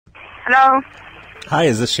Hello? Hi,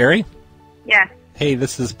 is this Sherry? Yes. Hey,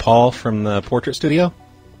 this is Paul from the portrait studio.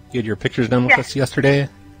 You had your pictures done with us yesterday.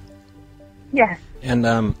 Yes. And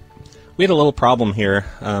we had a little problem here.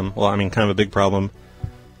 Well, I mean, kind of a big problem.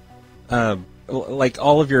 Like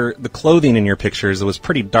all of the clothing in your pictures, it was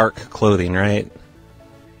pretty dark clothing, right?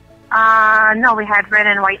 No, we had red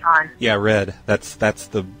and white on. Yeah, red. That's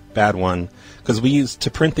the bad one. Because we used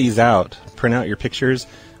to print out your pictures,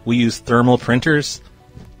 we use thermal printers.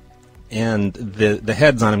 And the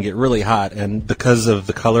heads on them get really hot, and because of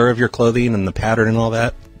the color of your clothing and the pattern and all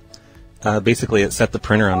that, basically it set the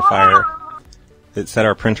printer on fire. It set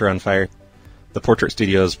our printer on fire. The portrait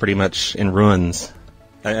studio is pretty much in ruins.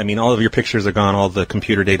 I mean, all of your pictures are gone, all the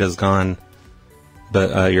computer data is gone.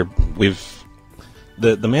 But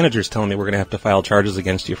the manager's telling me we're going to have to file charges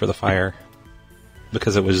against you for the fire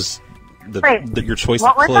because it was your choice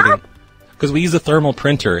of clothing. Because we use a thermal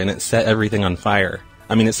printer and it set everything on fire.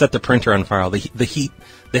 I mean, it set the printer on fire. The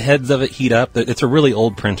heads of it heat up. It's a really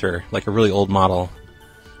old printer, like a really old model,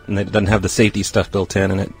 and it doesn't have the safety stuff built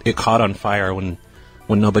in. And it caught on fire when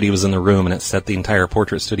nobody was in the room, and it set the entire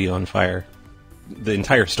portrait studio on fire. The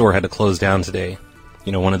entire store had to close down today.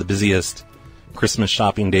 You know, one of the busiest Christmas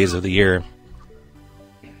shopping days of the year.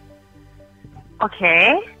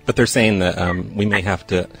 Okay. But they're saying that we may have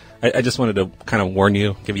to. I just wanted to kind of warn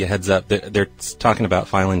you, give you a heads up. They're talking about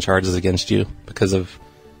filing charges against you because of...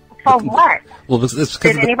 For what? Well, it's because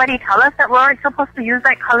did anybody tell us that we weren't supposed to use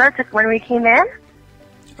that color when we came in?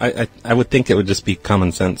 I would think it would just be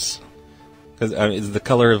common sense. Because is the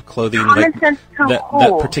color of clothing... Common sense to who?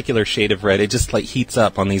 That particular shade of red, it just like heats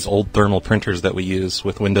up on these old thermal printers that we use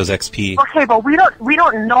with Windows XP. Okay, but we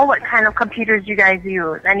don't know what kind of computers you guys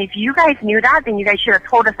use. And if you guys knew that, then you guys should have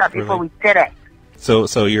told us that before we did it. So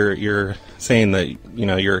you're saying that, you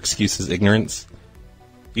know, your excuse is ignorance?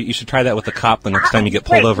 You should try that with a cop the next time you get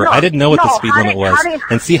pulled over. I didn't know what the speed limit was.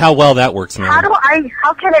 And see how well that works, man.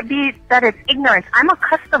 How can it be that it's ignorance? I'm a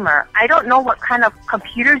customer. I don't know what kind of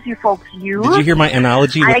computers you folks use. Did you hear my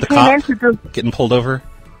analogy with the cop getting pulled over?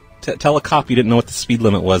 Tell a cop you didn't know what the speed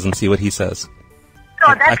limit was and see what he says.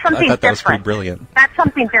 No, that's something different. I thought that was pretty brilliant. That's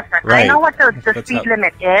something different. Right. I know what the speed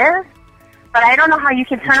limit is, but I don't know how you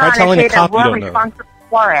can turn around and say that we're responsible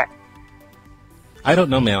for it. I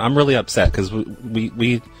don't know, man. I'm really upset because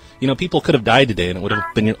we you know, people could have died today and it would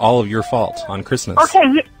have been all of your fault on Christmas. Okay,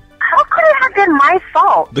 how could it have been my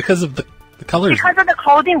fault? Because of the colors. Because of the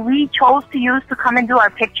clothing we chose to use to come and do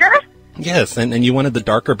our pictures? Yes, and you wanted the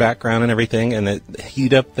darker background and everything, and it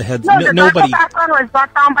heat up the heads. No, the darker background was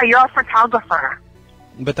brought down by your photographer.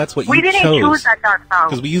 But that's what you chose. We didn't choose that dark brown.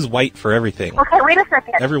 Because we use white for everything. Okay, wait a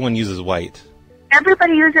second. Everyone uses white.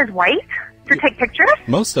 Everybody uses white to take pictures?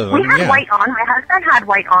 Most of them, We had white on. My husband had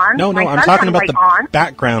white on. No, I'm talking about the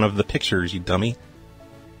background of the pictures, you dummy.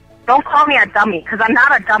 Don't call me a dummy, because I'm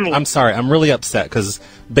not a dummy. I'm sorry. I'm really upset, because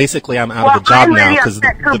basically I'm out of a job now, because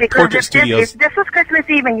the portrait studios... If this was Christmas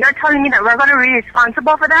Eve and you're telling me that we're going to be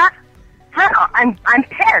responsible for that, hell, I'm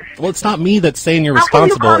pissed. Well, it's not me that's saying you're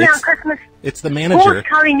responsible. How can you call me on Christmas? It's the manager. Who's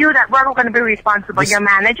telling you that we're going to be responsible? Your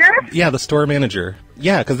manager? Yeah, the store manager.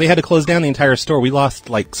 Yeah, because they had to close down the entire store. We lost,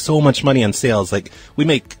 like, so much money on sales. Like, we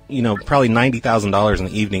make, you know, probably $90,000 in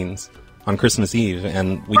the evenings on Christmas Eve,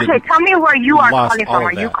 and we Okay, tell me where you are calling from.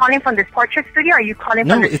 Are you calling from this portrait studio, or are you calling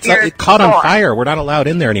from the Sears it caught store? on fire. We're not allowed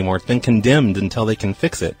in there anymore. It's been condemned until they can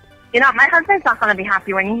fix it. You know, my husband's not going to be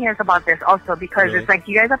happy when he hears about this also, because it's like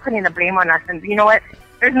you guys are putting the blame on us, and you know what?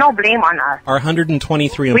 There's no blame on us. Our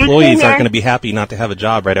 123 employees aren't going to be happy not to have a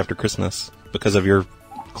job right after Christmas because of your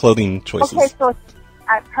clothing choices. Okay, so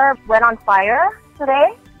her went on fire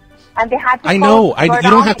today, and they had to... I know. You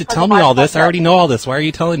don't have to tell me all this. I already know all this. Why are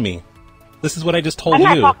you telling me? This is what I just told you.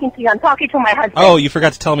 I'm not talking to you. I'm talking to my husband. Oh, you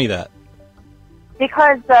forgot to tell me that.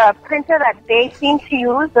 Because the printer that they seem to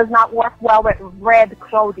use does not work well with red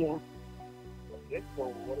clothing.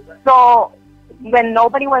 So when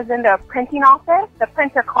nobody was in the printing office, the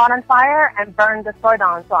printer caught on fire and burned the store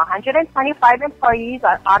down. So 125 employees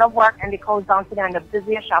are out of work, and they closed down today on the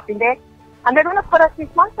busiest shopping day. And they're going to put us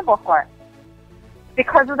responsible for it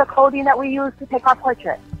because of the clothing that we use to take our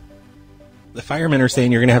portraits. The firemen are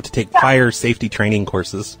saying you're going to have to take fire safety training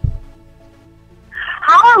courses.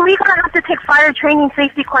 How are we going to have to take fire training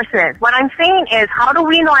safety courses? What I'm saying is, how do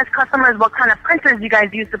we know as customers what kind of printers you guys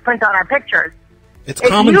use to print out our pictures? It's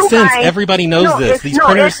common sense. Everybody knows this. These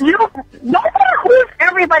printers... Who's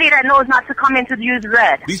everybody that knows not to come in to use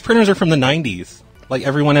red? These printers are from the 90s. Like,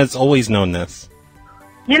 everyone has always known this.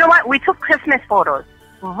 You know what? We took Christmas photos.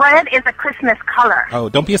 Red is a Christmas color. Oh,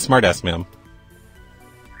 don't be a smartass, ma'am.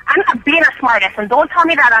 I'm not being a smartass, and don't tell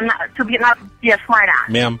me that I'm not to not be a smartass.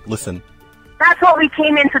 Ma'am, listen. That's what we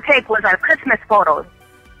came in to take was our Christmas photos.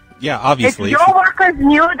 Yeah, obviously. If your workers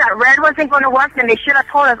knew that red wasn't going to work, then they should have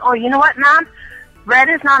told us, oh, you know what, ma'am? Red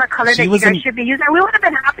is not a color that you guys should be using. We would have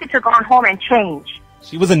been happy to go on home and change.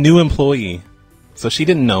 She was a new employee, so she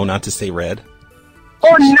didn't know not to say red.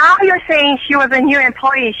 Oh, now you're saying she was a new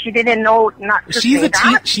employee. She didn't know not to say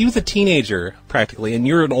that? She was a teenager, practically, and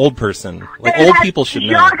you're an old person. Like, old people should know.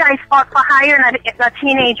 Your guys' fault for hiring a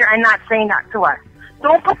teenager and not saying that to us.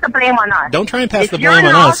 Don't put the blame on us. Don't try and pass the blame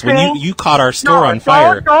on us when you caught our store on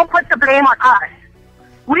fire. Don't put the blame on us.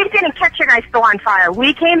 We didn't catch your guys' store on fire.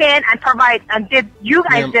 We came in and you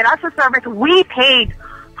guys did us a service. We paid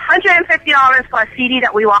 $150 for a CD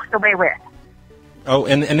that we walked away with. Oh,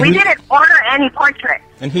 and we didn't order any portraits.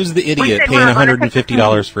 And who's the idiot paying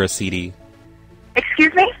 $150 for a CD?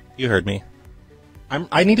 Excuse me? You heard me.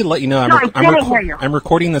 I need to let you know I'm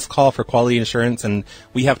recording this call for quality assurance, and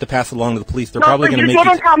we have to pass it along to the police. They're probably going to make you.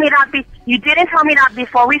 You didn't tell me that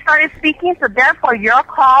before we started speaking. So therefore, your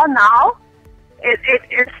call now,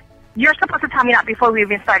 you're supposed to tell me that before we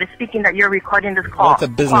even started speaking that you're recording this call. Well, it's a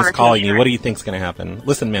business calling you. What do you think's going to happen?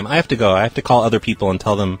 Listen, ma'am, I have to go. I have to call other people and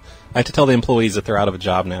tell them. I have to tell the employees that they're out of a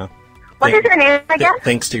job now. What is your name again?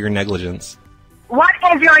 Thanks to your negligence. What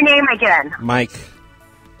is your name again? Mike.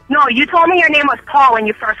 No, you told me your name was Paul when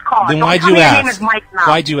you first called. Then why'd you ask? Your name is Mike now.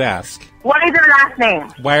 Why'd you ask? What is your last name?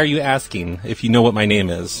 Why are you asking if you know what my name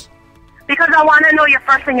is? Because I want to know your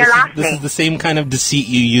first and your last name. This is the same kind of deceit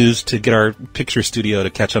you used to get our picture studio to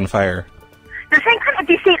catch on fire. The same kind of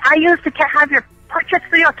deceit I used to have your portrait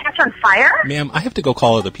studio catch on fire? Ma'am, I have to go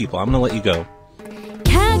call other people. I'm going to let you go.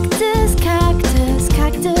 Cactus, cactus,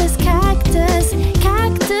 cactus, cactus,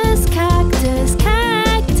 cactus, cactus,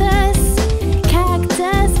 cactus.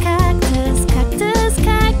 Cactus, cactus, cactus,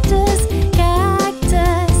 cactus,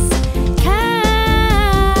 cactus,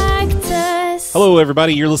 cactus. Hello,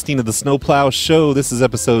 everybody. You're listening to the Snowplow Show. This is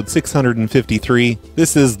episode 653.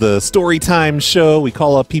 This is the Storytime Show. We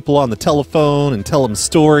call up people on the telephone and tell them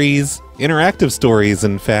stories. Interactive stories,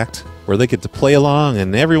 in fact, where they get to play along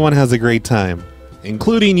and everyone has a great time,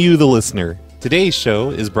 including you, the listener. Today's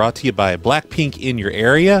show is brought to you by BLACKPINK in Your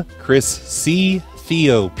Area, Chris C.,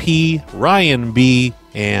 Theo P., RyanB,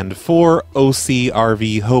 and 4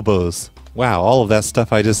 OCRV hobos. Wow, all of that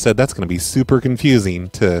stuff I just said, that's going to be super confusing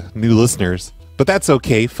to new listeners. But that's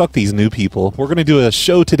okay, fuck these new people. We're going to do a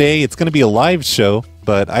show today. It's going to be a live show,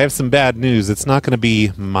 but I have some bad news. It's not going to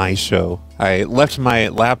be my show. I left my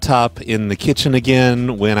laptop in the kitchen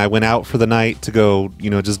again when I went out for the night to go,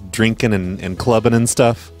 just drinking and clubbing and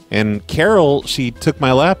stuff. And Carol, she took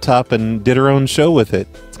my laptop and did her own show with it.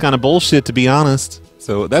 It's kind of bullshit, to be honest.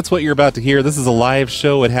 So that's what you're about to hear. This is a live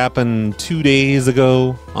show. It happened 2 days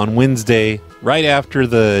ago on Wednesday, right after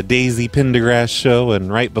the Daisy Pendergrass Show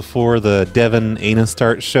and right before the Devin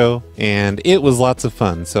Anastart Show. And it was lots of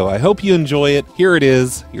fun. So I hope you enjoy it. Here it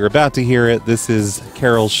is. You're about to hear it. This is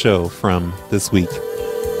Carol's show from this week.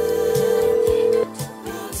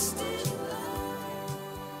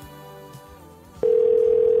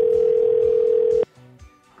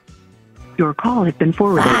 Your call has been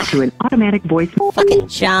forwarded to an automatic voice. Fucking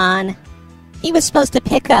John. He was supposed to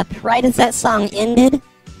pick up right as that song ended,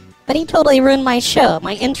 but he totally ruined my show,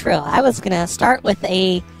 my intro. I was gonna start with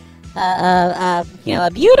a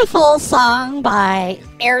beautiful song by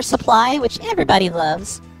Air Supply, which everybody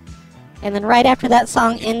loves, and then right after that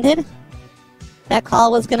song ended, that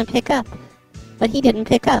call was gonna pick up, but he didn't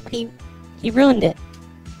pick up. He ruined it.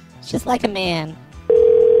 It's just like a man.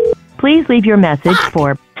 Please leave your message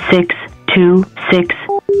for 626.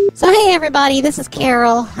 So hey everybody, this is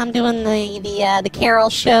Carol. I'm doing the Carol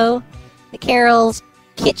show, the Carol's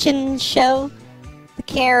Kitchen Show, the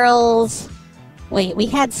Carol's. Wait, we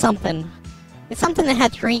had something. It's something that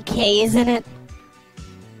had 3 K's in it.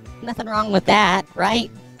 Nothing wrong with that, right?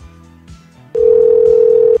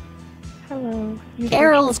 Hello.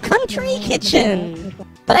 Carol's Country Kitchen.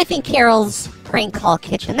 But I think Carol's Prank Call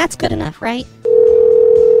Kitchen. That's good enough, right?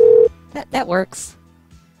 That works.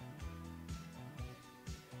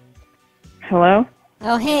 Hello?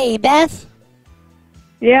 Oh, hey, Beth.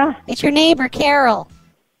 Yeah? It's your neighbor, Carol.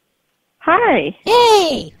 Hi.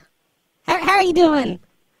 Hey! How are you doing?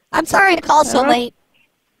 I'm sorry to call so late.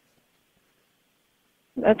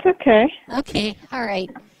 That's okay. Okay, all right.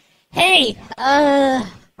 Hey,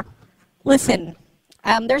 listen,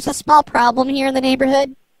 there's a small problem here in the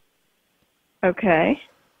neighborhood. Okay.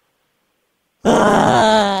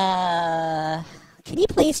 Can you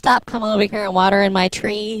please stop coming over here and watering my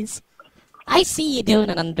trees? I see you doing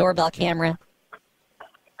it on the doorbell camera.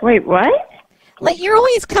 Wait, what? Like, you're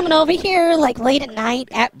always coming over here, like, late at night.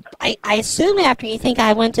 I assume after you think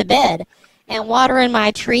I went to bed. and watering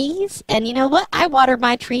my trees. And you know what? I water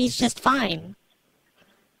my trees just fine.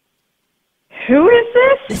 Who is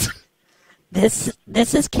this?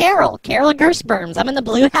 This is Carol Gersberms. I'm in the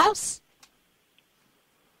blue house.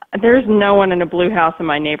 There's no one in a blue house in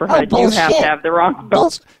my neighborhood. Oh, you have to have the wrong phone.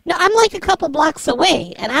 No, I'm like a couple blocks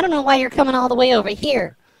away, and I don't know why you're coming all the way over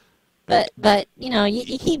here. But you know,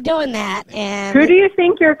 you keep doing that. And who do you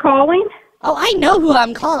think you're calling? Oh, I know who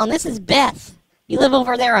I'm calling. This is Beth. You live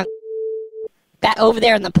over there over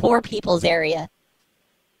there in the poor people's area.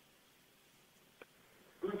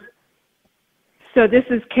 So this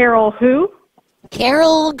is Carol who?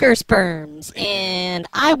 Carol Gersberms, and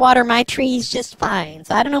I water my trees just fine.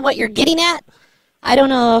 So I don't know what you're getting at. I don't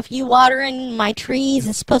know if you watering my trees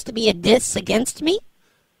is supposed to be a diss against me,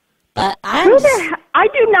 but I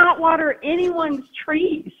do not water anyone's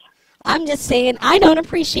trees. I'm just saying I don't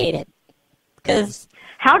appreciate it.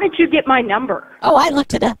 How did you get my number? Oh, I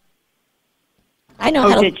looked it up. I know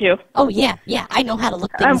how to. Did you? Oh yeah. I know how to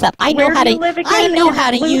look things up. I know how to. I know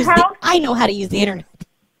how to use the internet.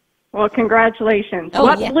 Well, congratulations. Oh,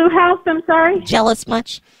 what blue house? I'm sorry. Jealous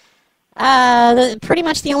much? Pretty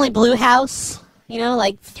much the only blue house. You know,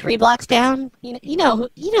 like 3 blocks down. You know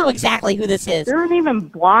exactly who this is. There aren't even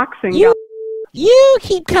blocks in You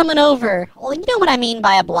keep coming over. Well, you know what I mean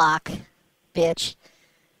by a block, bitch.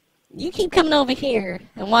 You keep coming over here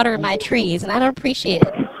and watering my trees, and I don't appreciate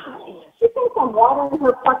it. She thinks I'm watering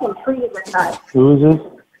her fucking trees at night. Who is this?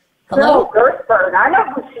 Hello? Gertberg. I know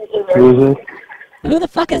who she is. Who is this? Who the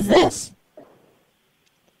fuck is this?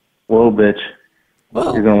 Whoa, bitch.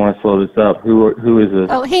 Whoa. You're gonna want to slow this up. Who is this?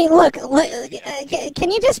 Oh, hey, look.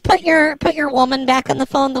 Can you just put your woman back on the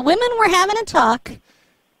phone? The women were having a talk,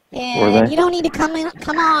 and you don't need to come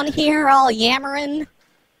on here all yammering,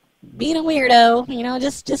 being a weirdo. You know,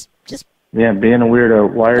 just. Yeah, being a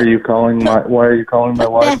weirdo. Why are you calling my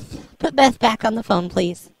wife? Put Beth back on the phone,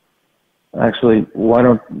 please. Actually,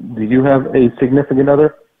 do you have a significant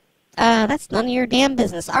other? That's none of your damn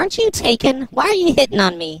business. Aren't you taken? Why are you hitting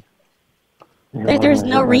on me? There's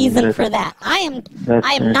no reason for that. I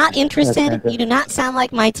am not interested. You do not sound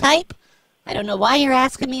like my type. I don't know why you're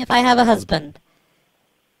asking me if I have a husband.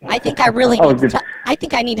 I think I really I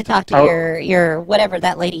think I need to talk to your whatever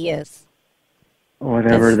that lady is.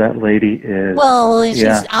 Whatever that lady is. Well,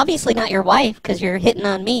 she's obviously not your wife because you're hitting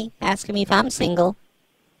on me, asking me if I'm single.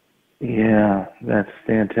 Yeah, that's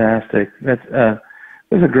fantastic. It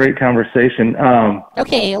was a great conversation.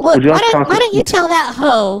 Okay, look, why don't you tell that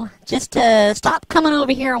hoe just to stop coming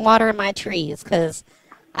over here and watering my trees, because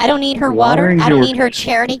I don't need her water. I don't need her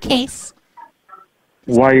charity case.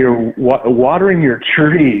 Why you're watering your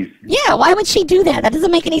trees? Yeah, why would she do that? That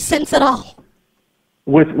doesn't make any sense at all.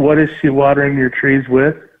 What is she watering your trees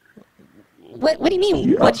with? What do you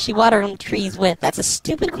mean, what is she watering trees with? That's a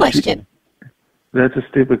stupid question. That's a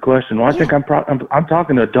stupid question. Well, I think I'm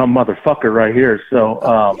talking to a dumb motherfucker right here. So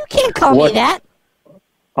you can't call me that.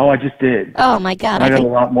 Oh, I just did. Oh my God! I got a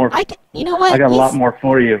lot more. You know what? I got a lot more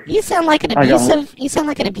for you. You sound like an abusive. You sound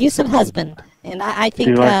like an abusive husband, and I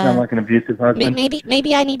think. Do I sound like an abusive husband?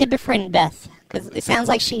 Maybe I need to befriend Beth, because it sounds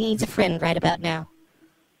like she needs a friend right about now.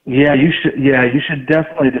 Yeah, you should. Yeah, you should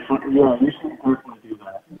definitely. Yeah, you should definitely do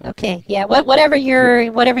that. Okay. Yeah. Whatever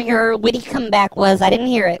your witty comeback was, I didn't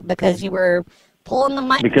hear it because you were pulling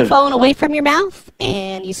the phone away from your mouth,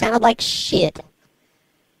 and you sounded like shit.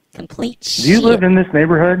 Complete shit. Do you live in this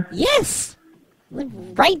neighborhood? Yes.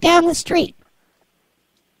 Live right down the street.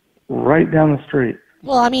 Right down the street.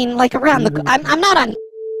 Well, I mean, like around the. I'm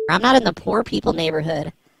not in the poor people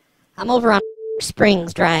neighborhood. I'm over on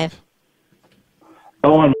Springs Drive.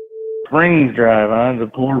 Oh, on Springs Drive, huh? The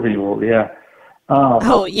poor people, yeah.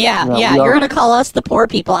 Oh, yeah. You're going to call us the poor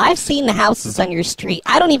people. I've seen the houses on your street.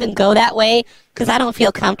 I don't even go that way because I don't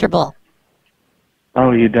feel comfortable.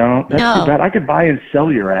 Oh, you don't? That's no. too bad. I could buy and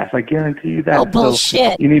sell your ass. I guarantee you that. Oh,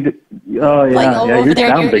 bullshit. So you need to... Oh, yeah. Like, yeah, over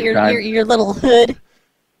there, your little hood.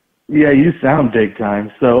 Yeah, you sound big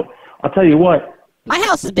time. So, I'll tell you what. My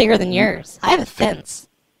house is bigger than yours. I have a fence.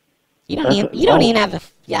 You don't even have a...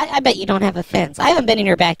 Yeah, I bet you don't have a fence. I haven't been in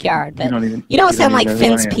your backyard, but you don't sound like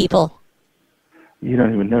fence people. You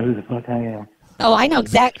don't even know who the fuck I am. Oh, I know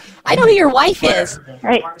exactly. I know who your wife is.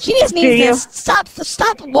 Right. She just needs to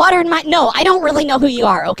stop watering my... No, I don't really know who you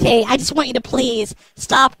are, okay? I just want you to please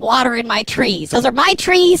stop watering my trees. Those are my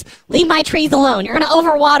trees. Leave my trees alone. You're going to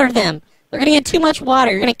overwater them. They're going to get too much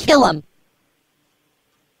water. You're going to kill them.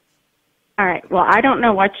 All right. Well, I don't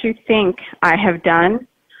know what you think I have done,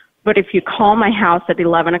 but if you call my house at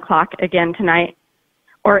 11 o'clock again tonight,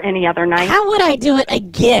 or any other night. How would I do it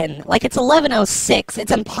again? Like, it's 11:06.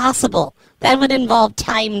 It's impossible. That would involve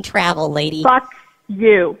time travel, lady. Fuck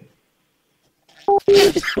you.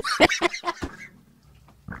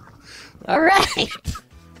 All right.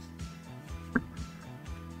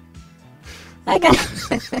 I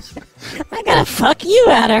gotta fuck you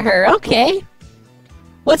out of her. Okay.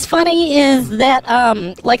 What's funny is that,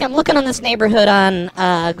 like, I'm looking on this neighborhood on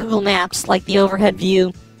Google Maps, like the overhead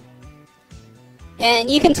view, and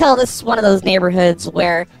you can tell this is one of those neighborhoods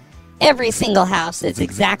where every single house is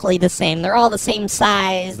exactly the same. They're all the same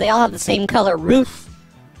size. They all have the same color roof.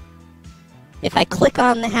 If I click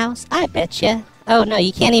on the house, I bet you. Oh no,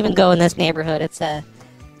 you can't even go in this neighborhood. It's a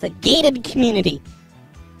gated community.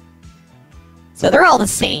 So they're all the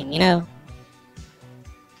same, you know.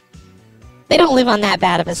 They don't live on that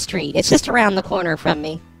bad of a street. It's just around the corner from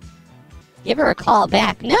me. Give her a call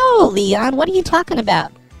back. No, Leon, what are you talking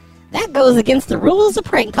about? That goes against the rules of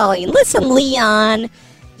prank calling. Listen, Leon,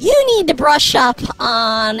 you need to brush up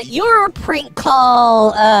on your prank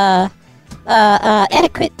call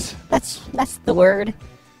etiquette. That's the word.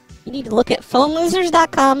 You need to look at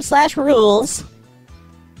phonelosers.com/rules.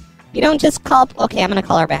 You don't just call... Okay, I'm going to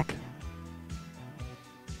call her back.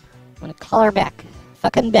 I'm going to call her back.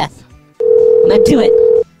 Fucking Beth. I'm going to do it.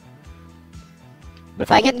 But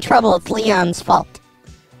if I get in trouble, it's Leon's fault.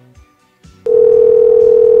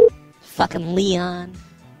 Fucking Leon.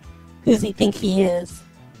 Who does he think he is?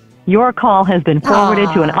 Your call has been forwarded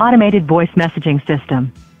to an automated voice messaging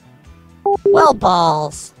system. Well,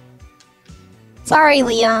 balls. Sorry,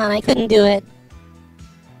 Leon, I couldn't do it.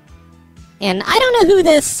 And I don't know who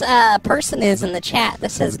this person is in the chat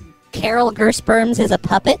that says Carol Gersperms is a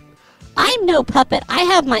puppet. I'm no puppet. I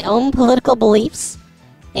have my own political beliefs,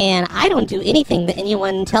 and I don't do anything that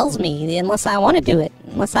anyone tells me unless I want to do it,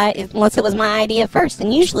 unless it was my idea first,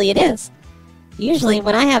 and usually it is. Usually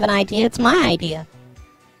when I have an idea, it's my idea.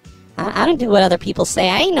 I don't do what other people say.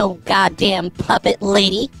 I ain't no goddamn puppet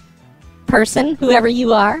lady, person, whoever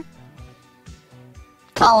you are,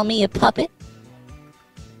 calling me a puppet.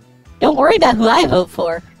 Don't worry about who I vote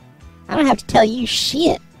for. I don't have to tell you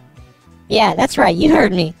shit. Yeah, that's right, you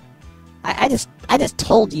heard me. I just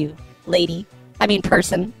told you, lady. I mean,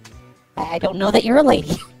 person. I don't know that you're a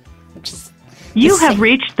lady. You have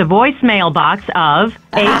reached the voicemail box of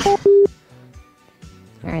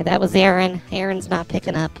Alright, that was Aaron. Aaron's not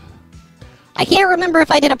picking up. I can't remember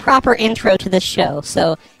if I did a proper intro to this show,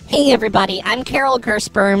 so hey everybody, I'm Carol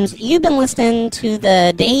Gersperms. You've been listening to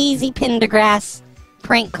the Daisy Pendergrass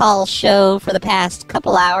prank call show for the past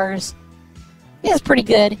couple hours. It was pretty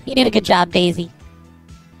good. You did a good job, Daisy.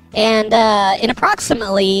 And in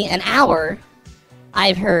approximately an hour,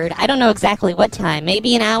 I've heard, I don't know exactly what time,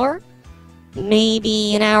 maybe an hour?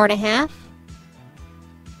 Maybe an hour and a half?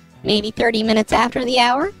 Maybe 30 minutes after the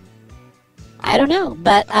hour? I don't know,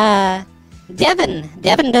 but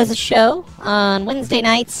Devin does a show on Wednesday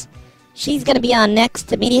nights. She's going to be on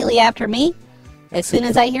next immediately after me. As soon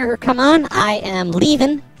as I hear her come on, I am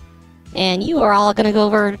leaving, and you are all going to go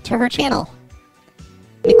over to her channel.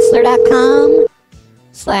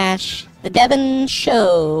 Mixler.com/The Devin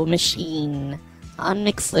Show Machine on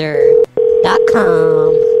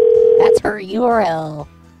Mixler.com. That's her URL.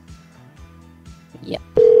 Yep.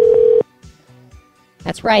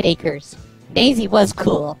 That's right, Acres. Daisy was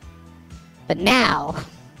cool. But now,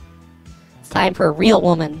 it's time for a real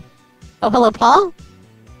woman. Oh, hello, Paul?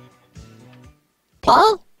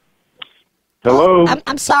 Paul? Hello?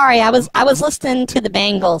 I'm sorry, I was listening to the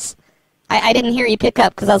Bangles. I didn't hear you pick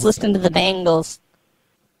up because I was listening to the Bangles.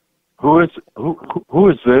 Who is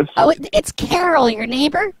this? Oh, it's Carol, your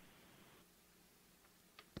neighbor.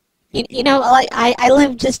 You know, like I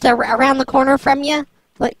live just around the corner from you.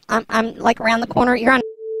 Like I'm like around the corner. You're on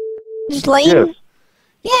Lane. Yes.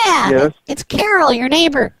 Yeah. Yes. It's Carol, your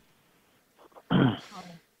neighbor.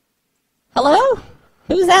 Hello?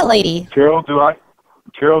 Who's that lady? Carol, do I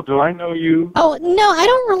know you? Oh, no, I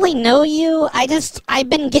don't really know you. I've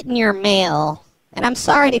been getting your mail, and I'm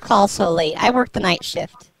sorry to call so late. I work the night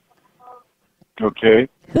shift. Okay.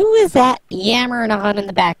 Who is that yammering on in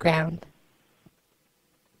the background?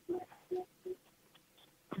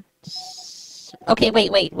 Okay,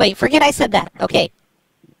 wait. Forget I said that. Okay.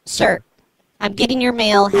 Sir, I'm getting your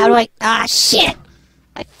mail. How do I... Ah, shit!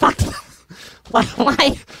 I fucked...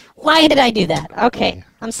 Why did I do that? Okay,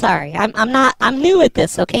 I'm sorry. I'm new at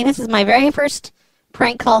this, okay? This is my very first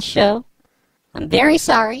prank call show. I'm very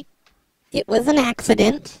sorry. It was an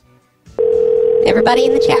accident. Everybody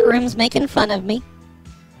in the chat room's making fun of me.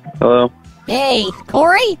 Hello? Hey,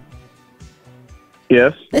 Corey?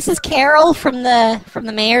 Yes? This is Carol from the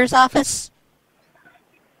mayor's office.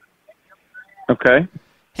 Okay.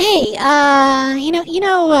 Hey, you know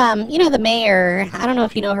the mayor. I don't know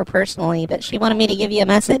if you know her personally, but she wanted me to give you a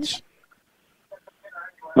message.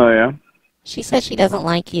 Oh, yeah? She says she doesn't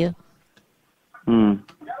like you.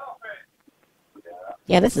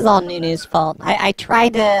 Yeah, this is all Nunu's fault. I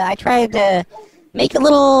tried to make a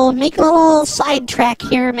little sidetrack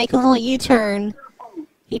here, make a little U-turn.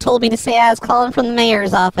 He told me to say I was calling from the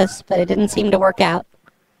mayor's office, but it didn't seem to work out.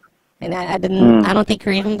 And I don't think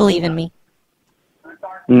you're even believing me.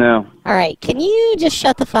 No. All right, can you just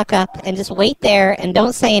shut the fuck up and just wait there and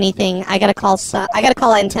don't say anything? I gotta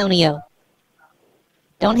call Antonio.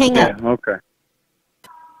 Don't hang up. Okay.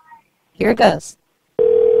 Here it goes.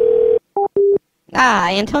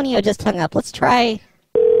 Antonio just hung up. Let's try.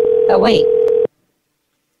 Oh wait,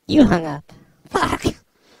 you hung up. Fuck.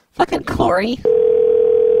 Fucking Corey.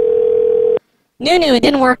 Nunu, it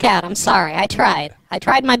didn't work out. I'm sorry. I tried. I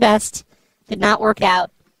tried my best. Did not work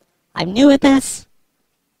out. I'm new at this.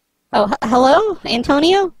 Oh, hello,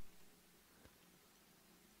 Antonio?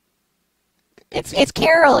 It's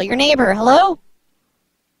Carol, your neighbor. Hello?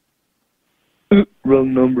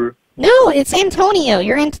 Wrong number. No, it's Antonio.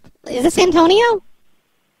 Is this Antonio?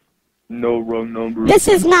 No, wrong number. This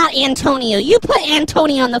is not Antonio. You put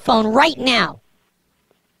Antonio on the phone right now.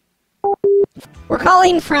 We're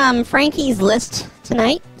calling from Frankie's list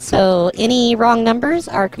tonight, so any wrong numbers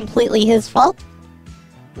are completely his fault.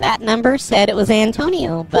 That number said it was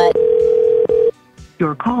Antonio, but...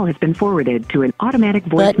 Your call has been forwarded to an automatic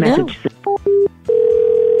voice message system.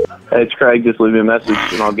 Hey, it's Craig. Just leave me a message,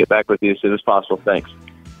 and I'll get back with you as soon as possible. Thanks.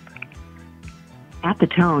 At the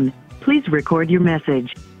tone, please record your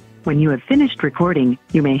message. When you have finished recording,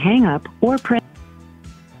 you may hang up or press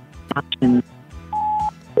options.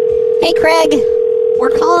 Hey, Craig.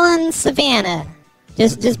 We're calling Savannah.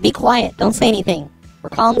 Just be quiet. Don't say anything. We're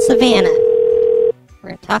calling Savannah. We're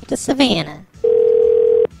going to talk to Savannah.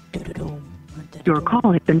 Your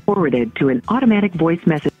call has been forwarded to an automatic voice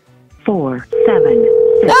message. 4,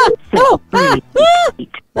 7, 6, 3, 8.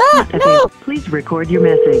 No. Please record your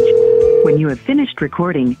message. When you have finished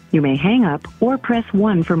recording, you may hang up or press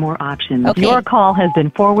 1 for more options. Okay. Your call has been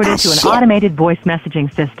forwarded to an shit. automated voice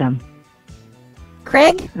messaging system.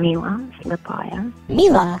 Craig? Mila, Slipaya.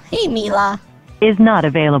 Mila. Hey, Mila. Is not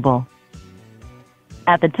available.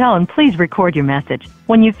 At the tone, please record your message.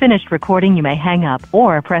 When you've finished recording, you may hang up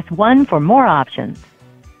or press 1 for more options.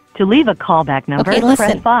 To leave a callback number, Okay,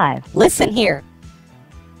 press 5. Listen here,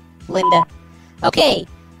 Linda. Okay,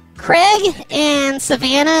 Craig and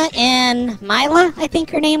Savannah and Mila, I think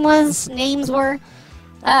her names were.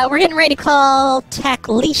 We're getting ready to call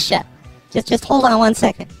Taklisha. Just hold on 1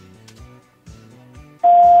 second.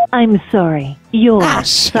 I'm sorry. Your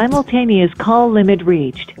shit. simultaneous call limit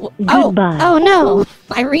reached. Goodbye. Oh no,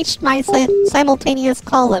 I reached my simultaneous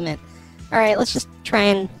call limit. All right, let's just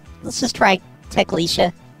try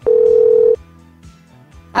Taklisha.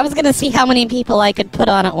 I was gonna see how many people I could put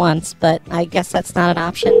on at once, but I guess that's not an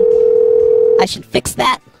option. I should fix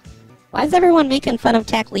that. Why is everyone making fun of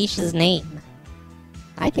Taklisha's name?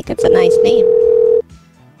 I think it's a nice name.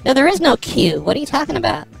 No, there is no Q. What are you talking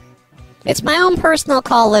about? It's my own personal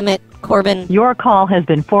call limit, Corbin. Your call has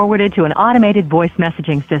been forwarded to an automated voice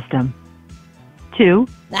messaging system. 2.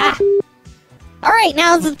 All right,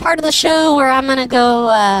 now this is part of the show where I'm gonna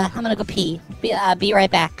go pee. Be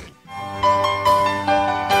right back.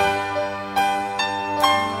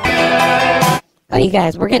 Oh, you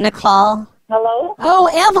guys, we're getting a call. Hello? Oh,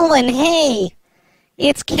 Evelyn, hey.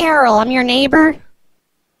 It's Carol. I'm your neighbor.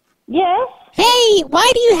 Yes? Hey,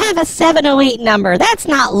 why do you have a 708 number? That's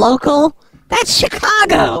not local. That's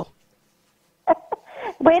Chicago.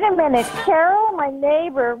 Wait a minute. Carol, my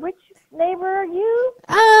neighbor. Which neighbor are you?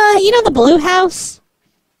 You know the blue house?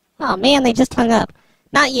 Oh, man, they just hung up.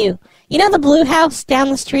 Not you. You know the blue house down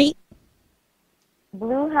the street?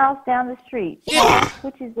 Blue house down the street. Yeah.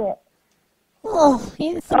 Which is it? Oh,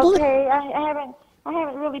 yeah, it's the blue. Okay, I haven't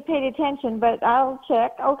really paid attention, but I'll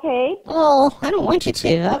check. Okay. Oh, I don't want you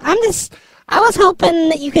to. I was hoping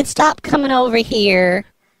that you could stop coming over here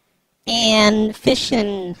and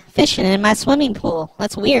fishing in my swimming pool.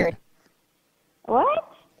 That's weird.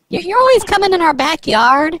 What? You're always coming in our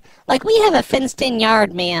backyard. Like, we have a fenced-in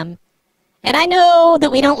yard, ma'am. And I know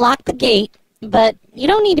that we don't lock the gate, but you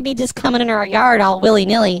don't need to be just coming in our yard all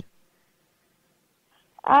willy-nilly.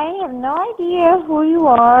 I have no idea who you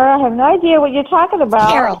are. I have no idea what you're talking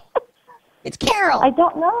about. Carol. It's Carol. I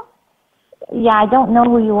don't know. Yeah, I don't know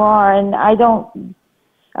who you are, and I don't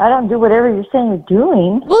do whatever you're saying you're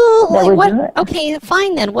doing. Well, okay,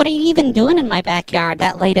 fine then. What are you even doing in my backyard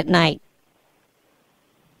that late at night?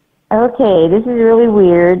 Okay, this is really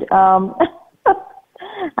weird. I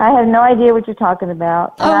have no idea what you're talking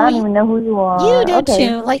about. And I don't even know who you are. You do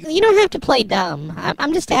too. Like, you don't have to play dumb.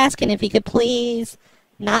 I'm just asking if you could please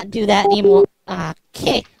not do that anymore.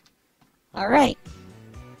 Okay. All right.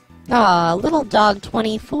 Aw, little dog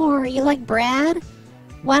 24, you like Brad?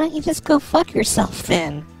 Why don't you just go fuck yourself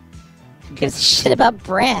then? Who gives a shit about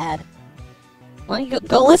Brad? Why don't you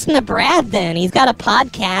go listen to Brad then? He's got a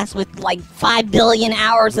podcast with like 5 billion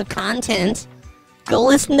hours of content. Go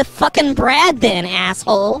listen to fucking Brad then,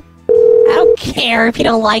 asshole. I don't care if you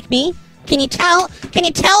don't like me. Can you tell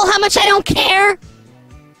how much I don't care?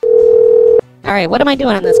 Alright, what am I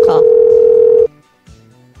doing on this call?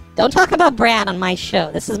 Don't talk about Brad on my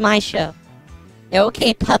show. This is my show.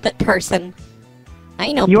 Okay, puppet person.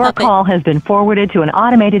 I know Your puppet. call has been forwarded to an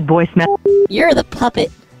automated voice message. You're the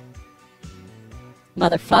puppet.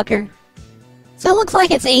 Motherfucker. So it looks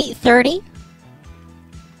like it's 8:30.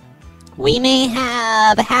 We may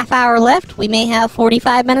have a half hour left. We may have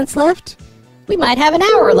 45 minutes left. We might have an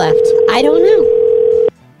hour left. I don't know.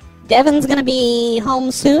 Devin's gonna be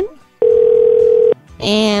home soon.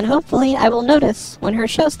 And hopefully I will notice when her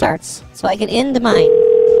show starts so I can end mine.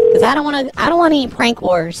 Because I don't want any prank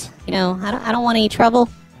wars. You know, I don't want any trouble.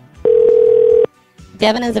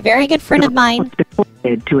 Devin is a very good friend of mine.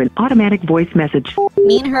 To an automatic voice message.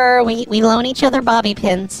 Me and her, we loan each other bobby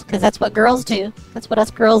pins, because that's what girls do. That's what us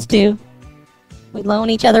girls do. We loan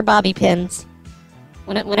each other bobby pins.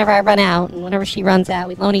 Whenever I run out, and whenever she runs out,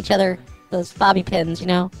 we loan each other those bobby pins, you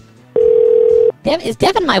know. Is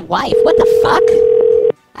Devin my wife? What the fuck?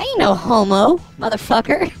 I ain't no homo,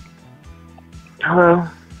 motherfucker. Hello?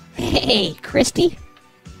 Hey, Christy?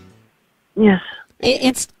 Yes.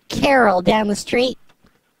 It's Carol down the street.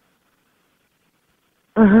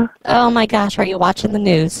 Uh-huh. Oh my gosh, are you watching the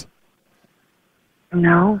news?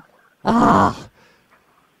 No. Oh.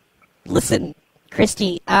 Listen,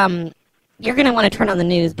 Christy, you're going to want to turn on the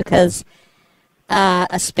news because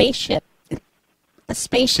a spaceship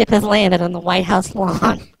has landed on the White House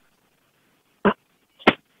lawn.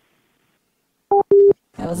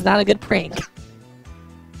 That was not a good prank.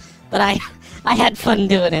 But I had fun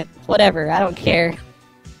doing it. Whatever, I don't care.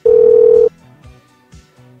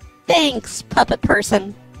 Thanks, puppet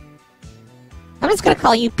person. I'm just going to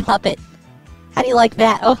call you puppet. How do you like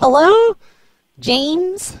that? Oh, hello?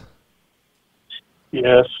 James?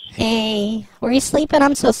 Yes. Hey, were you sleeping?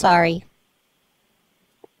 I'm so sorry.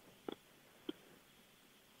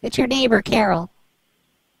 It's your neighbor, Carol.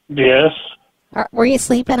 Yes. Were you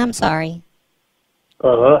sleeping? I'm sorry.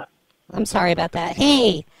 Uh-huh. I'm sorry about that.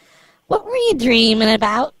 Hey, what were you dreaming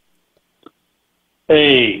about?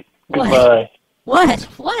 Hey, goodbye. What?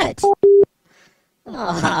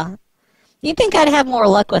 Oh, you'd think I'd have more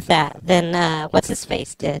luck with that than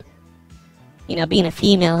what's-his-face did. You know, being a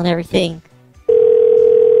female and everything.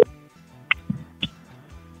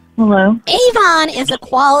 Hello? Avon is a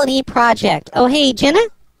quality project. Oh, hey, Jenna?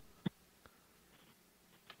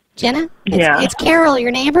 Jenna? Yeah. It's Carol,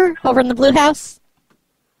 your neighbor, over in the blue house?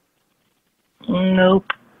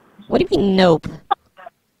 Nope. What do you mean, nope?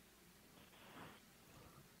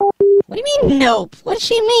 What do you mean, nope? What does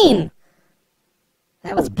she mean?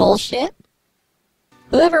 That was bullshit.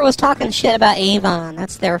 Whoever was talking shit about Avon,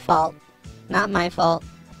 that's their fault. Not my fault.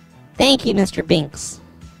 Thank you, Mr. Binks.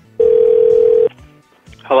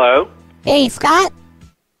 Hello? Hey, Scott?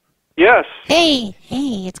 Yes. Hey,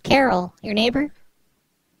 it's Carol, your neighbor.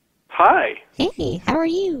 Hi. Hey, how are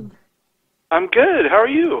you? I'm good. How are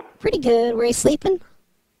you? Pretty good. Were you sleeping?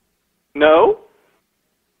 No.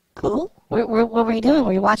 Cool. What were you doing?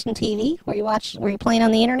 Were you watching TV? Were you playing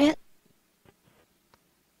on the internet?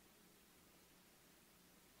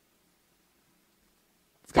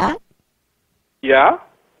 Scott? Yeah?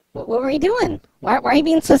 What were you doing? Why are you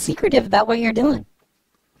being so secretive about what you're doing?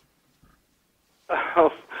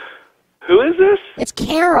 Who is this? It's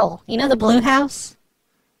Carol. You know the blue house?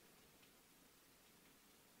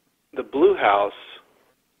 The blue house.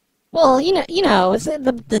 Well, you know, it's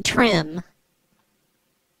the trim.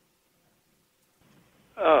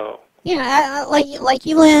 Oh. Yeah, like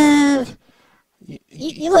you live.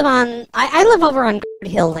 You live on. I live over on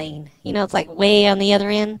Hill Lane. You know, it's like way on the other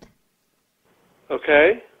end.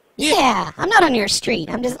 Okay. Yeah, I'm not on your street.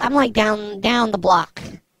 I'm like down the block.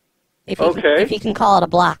 If you can call it a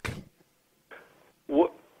block.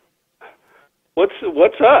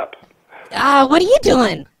 What's up? What are you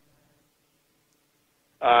doing?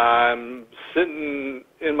 I'm sitting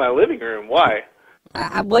in my living room. Why?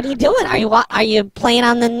 What are you doing? Are you playing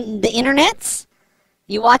on the internets?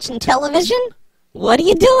 You watching television? What are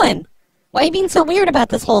you doing? Why are you being so weird about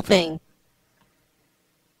this whole thing?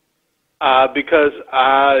 Because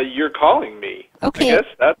you're calling me. Okay. I guess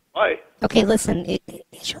that's why. Okay, listen.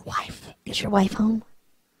 Is your wife home?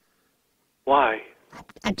 Why?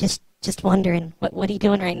 I'm just wondering. What are you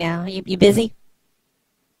doing right now? You busy?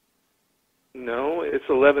 No, it's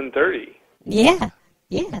 11:30. Yeah,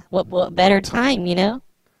 yeah. What better time, you know?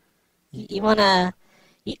 You wanna...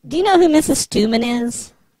 do you know who Mrs. Stuman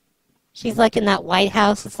is? She's like in that White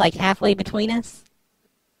House. It's like halfway between us.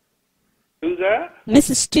 Who's that?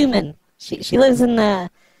 Mrs. Stuman. She lives in the...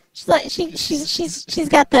 She's like she's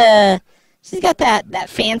got the... She's got that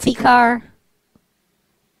fancy car.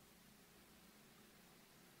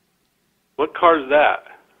 What car's that?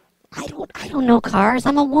 I don't know cars.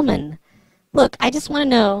 I'm a woman. Look, I just want to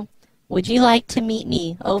know, would you like to meet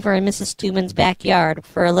me over in Mrs. Stuman's backyard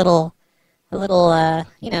for a little,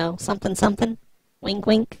 you know, something? Wink,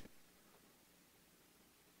 wink.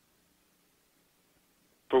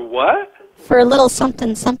 For what? For a little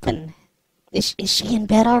something. Is she in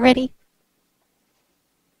bed already?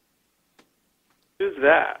 Who's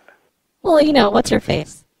that? Well, you know, what's her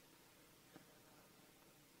face?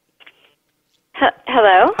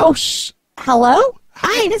 Hello? Oh, hello?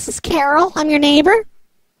 Hi, this is Carol. I'm your neighbor.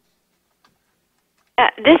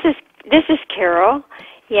 This is Carol.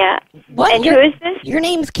 Yeah. What? And who is this? Your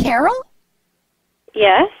name's Carol?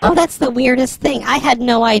 Yes. Oh, that's the weirdest thing. I had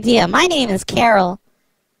no idea. My name is Carol.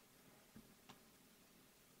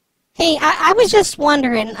 Hey, I was just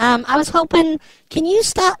wondering, I was hoping, can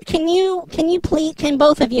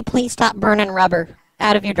both of you please stop burning rubber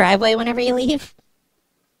out of your driveway whenever you leave?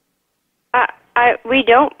 We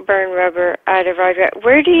don't burn rubber out of our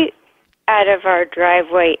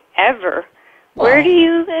driveway ever. Well, where do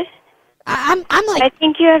you live? I'm like... I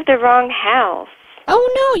think you have the wrong house. Oh,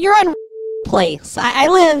 no, you're on place. I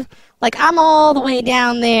live, like, I'm all the way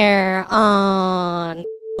down there on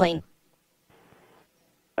Lane.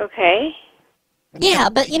 Okay. Yeah,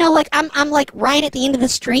 but, you know, like, I'm like, right at the end of the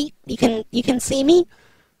street. You can see me,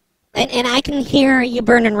 and I can hear you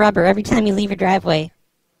burning rubber every time you leave your driveway.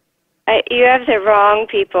 You have the wrong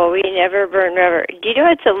people. We never burn rubber. Do you know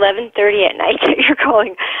it's 11:30 at night that you're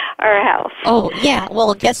calling our house? Oh, yeah.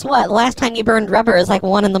 Well, guess what? Last time you burned rubber is like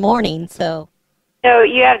 1 in the morning, so... No,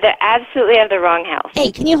 you absolutely have the wrong house.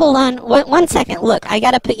 Hey, can you hold on 1 second? Look, I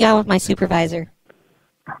gotta put you on with my supervisor.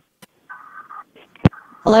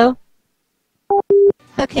 Hello?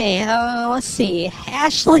 Okay, let's see.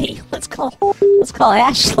 Ashley. Let's call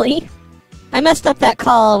Ashley. I messed up that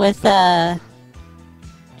call with,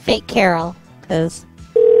 fake Carol, because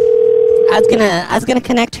I was gonna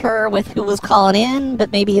connect her with who was calling in,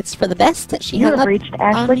 but maybe it's for the best that she hung up. You have reached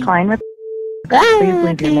Ashley Klein with... Please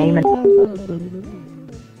leave your name and...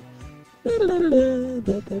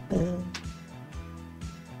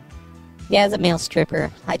 Yeah, as a male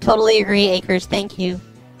stripper. I totally agree, Akers. Thank you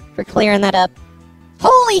for clearing that up.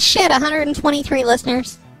 Holy shit, 123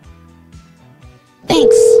 listeners.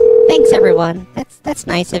 Thanks everyone. That's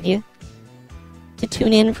nice of you to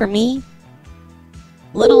tune in for me.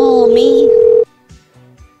 Little me.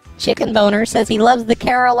 Chicken Boner says he loves the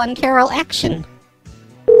Carol on Carol action.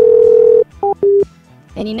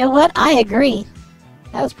 And you know what? I agree.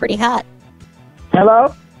 That was pretty hot.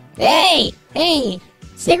 Hello? Hey!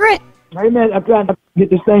 Secret? Wait a minute, I'm trying to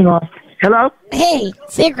get this thing on. Hello? Hey,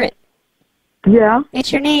 Secret. Yeah?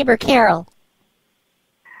 It's your neighbor, Carol.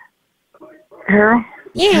 Carol?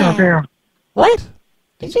 Yeah. Carol. What?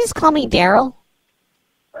 Did you just call me Daryl?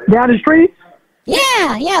 Down the street?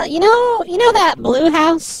 Yeah. You know that blue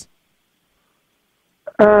house?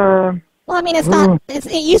 Well, I mean, it's not. It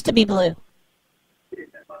used to be blue.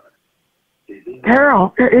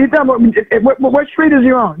 Carol, you talking about, what street is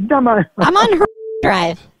you on? You talking about? I'm on her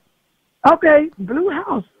drive. Okay, blue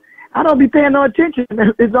house. I don't be paying no attention.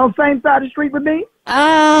 It's on the same side of the street with me?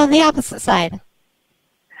 The opposite side.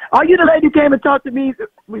 Are you the lady who came and talked to me?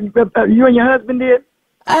 You and your husband did?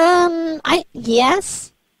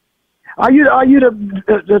 Yes. Are you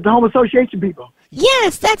the home association people?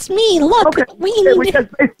 Yes, that's me. Look, okay. we need to...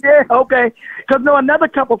 Yeah, okay. Because another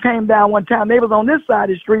couple came down one time. They was on this side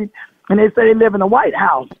of the street, and they said they live in the White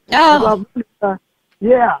House. Oh.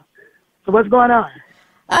 Yeah. So what's going on?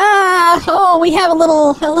 We have a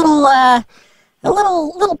little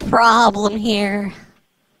problem here.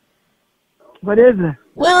 What is it?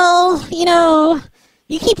 Well,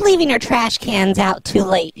 you keep leaving your trash cans out too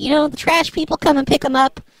late. The trash people come and pick them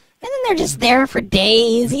up, and then they're just there for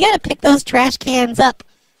days. You gotta pick those trash cans up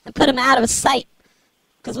and put them out of sight.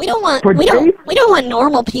 Because we don't want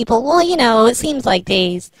normal people. Well, it seems like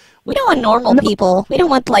days. We don't want normal people. We don't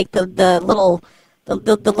want like the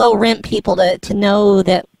low rent people to know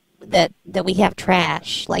that we have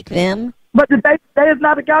trash like them. But today is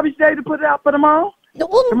not a garbage day to put it out for tomorrow? No,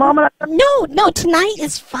 tonight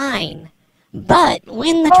is fine. But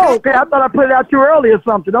when the okay, I thought I put it out too early or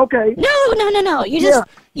something. Okay. No.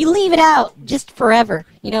 You leave it out just forever.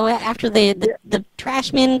 After the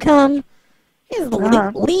trash men come,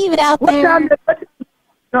 Just leave it out what there. Time they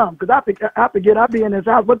come? Because I forget I'll be in this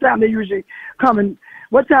house. What time they usually come in?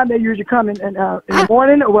 What time they usually come in the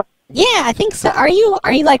morning or what? Yeah, I think so. Are you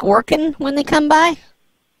like working when they come by?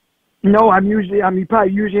 No, I'm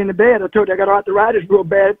probably usually in the bed. I told you I got arthritis real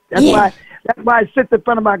bad. That's why it sits in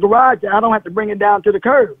front of my garage. I don't have to bring it down to the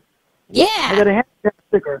curb. Yeah. I got a handicap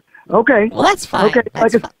sticker. Okay. Well, that's fine. Okay.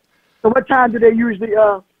 That's fine. So what time do they usually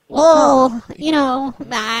Well, you know,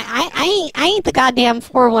 I ain't the goddamn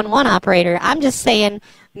 411 operator. I'm just saying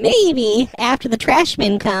maybe after the trash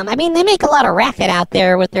men come. I mean, they make a lot of racket out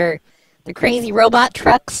there with their crazy robot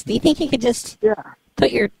trucks. Do you think you could just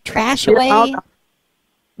put your trash away?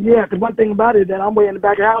 Yeah, because one thing about it is that I'm way in the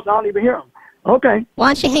back of the house. I don't even hear them. Okay. Why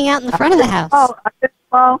don't you hang out in the front of the house?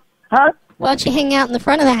 Huh? Why don't you hang out in the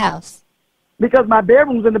front of the house? Because my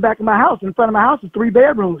bedroom's in the back of my house. In front of my house is 3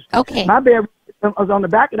 bedrooms. Okay. My bedroom is on the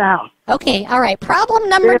back of the house. Okay, all right. Problem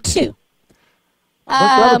number 2.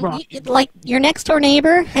 Like your next door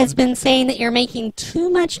neighbor has been saying that you're making too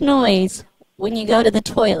much noise when you go to the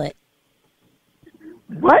toilet.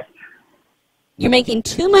 What? You're making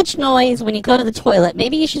too much noise when you go to the toilet.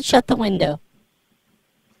 Maybe you should shut the window.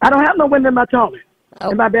 I don't have no window in my toilet,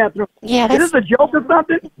 in my bathroom. Yeah, Is this a joke or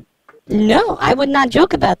something? No, I would not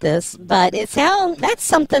joke about this, but that's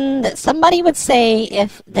something that somebody would say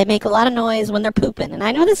if they make a lot of noise when they're pooping. And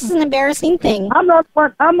I know this is an embarrassing thing. I'm the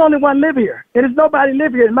only one live here. There's nobody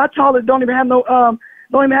live here. My toilet don't even have no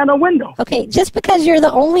window. Okay, just because you're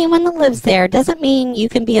the only one that lives there doesn't mean you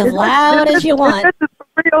can be as loud as you want. Is this for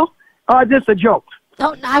real or just a joke?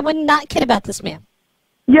 No, I would not kid about this, ma'am.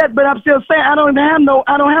 Yeah, but I'm still saying I don't have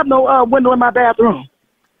no window in my bathroom.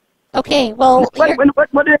 Okay, well, what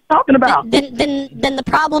are they talking about? Then the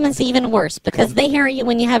problem is even worse because they hear you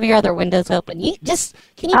when you have your other windows open.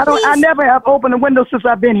 I never have opened a window since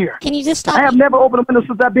I've been here. Can you just stop? I have never opened a window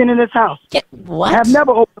since I've been in this house. What? I have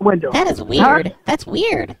never opened a window. That is weird. Huh? That's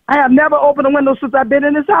weird. I have never opened a window since I've been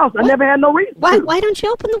in this house. I never had no reason. Why don't you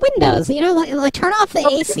open the windows? You know, like turn off the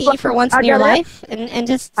AC for once in your life and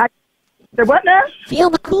just what now? Feel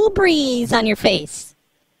the cool breeze on your face.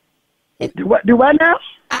 Do what now?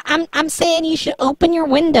 I'm saying you should open your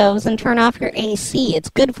windows and turn off your AC. It's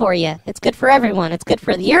good for you. It's good for everyone. It's good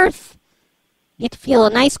for the earth. You get to feel a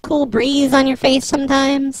nice cool breeze on your face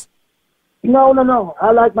sometimes. No.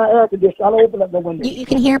 I like my air conditioner. I don't open up the window. You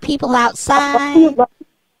can hear people outside.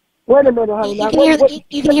 Wait a minute, honey.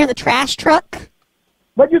 You can hear the trash truck.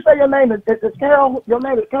 What'd you say your name is? It's Carol? Your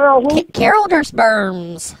name is Carol who? Carol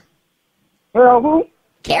Gersberms. Carol who?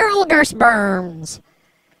 Carol Gersberms.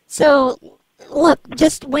 So, look,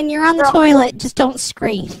 just when you're on the toilet, just don't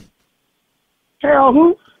scream. Carol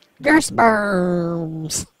who?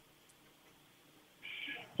 Gersberms.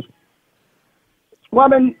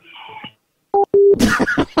 Woman.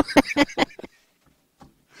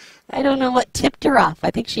 I don't know what tipped her off.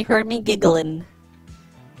 I think she heard me giggling.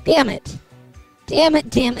 Damn it. Damn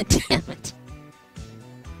it.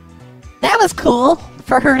 That was cool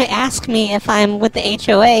for her to ask me if I'm with the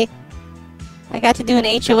HOA. I got to do an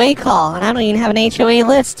HOA call, and I don't even have an HOA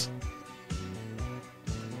list.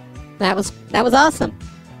 That was awesome.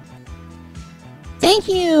 Thank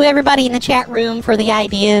you, everybody in the chat room, for the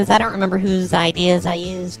ideas. I don't remember whose ideas I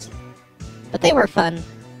used, but they were fun.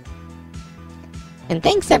 And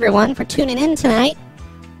thanks, everyone, for tuning in tonight.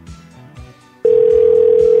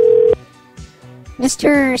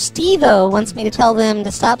 Mr. Steve-O wants me to tell them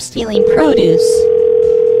to stop stealing produce.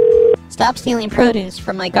 Stop stealing produce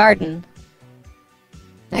from my garden.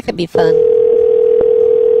 That could be fun.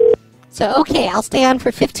 So, okay, I'll stay on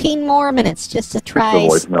for 15 more minutes just to try The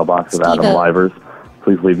voicemail box of Adam Livers.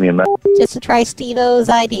 Please leave me a message. Just to try Steve-O's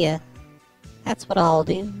idea. That's what I'll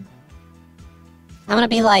do. I'm gonna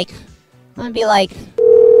be like, my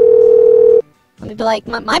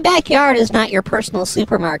backyard is not your personal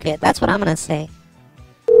supermarket. That's what I'm gonna say.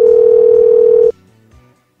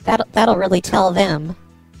 That'll really tell them.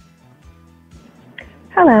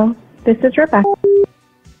 Hello, this is Rebecca.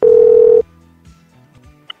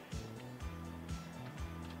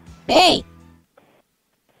 Hey,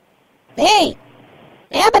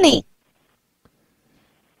 Ebony,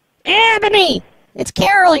 it's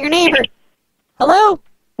Carol, your neighbor. Hello?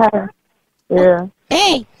 Hi. Yeah.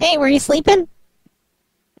 Hey, were you sleeping?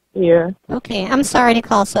 Yeah. Okay, I'm sorry to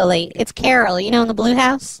call so late. It's Carol, you know, in the blue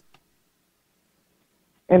house?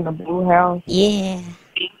 In the blue house? Yeah.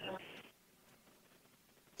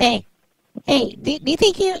 Hey, do you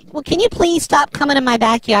think can you please stop coming in my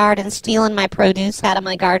backyard and stealing my produce out of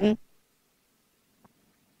my garden?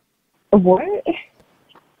 What?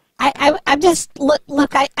 I just,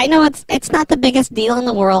 look, I know it's not the biggest deal in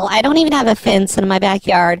the world. I don't even have a fence in my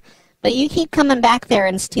backyard, But you keep coming back there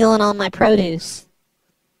and stealing all my produce.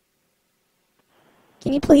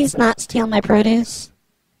 Can you please not steal my produce?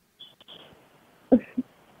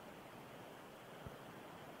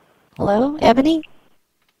 Hello, Ebony?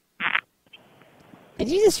 Did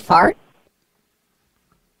you just fart?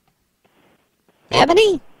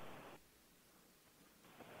 Ebony?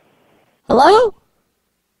 Hello?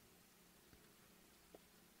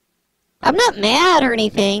 I'm not mad or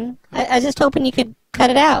anything. I was just hoping you could cut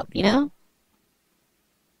it out, you know?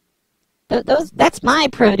 That's my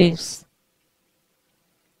produce.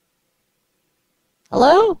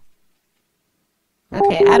 Hello?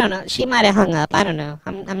 Okay, I don't know. She might have hung up. I don't know.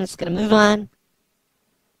 I'm just going to move on.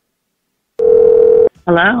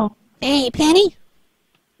 Hello? Hey, Penny?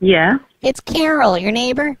 Yeah? It's Carol, your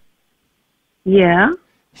neighbor. Yeah?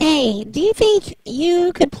 Hey, do you think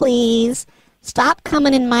you could please stop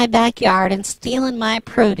coming in my backyard and stealing my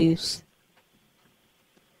produce?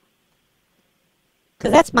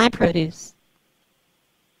 Because that's my produce.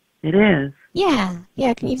 It is? Yeah,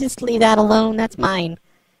 can you just leave that alone? That's mine.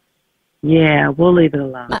 Yeah, we'll leave it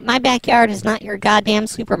alone. My backyard is not your goddamn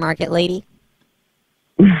supermarket, lady.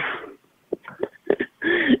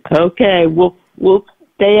 Okay, we'll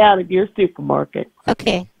stay out of your supermarket.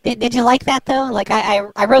 Okay. Did you like that, though? Like,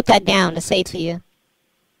 I wrote that down to say to you.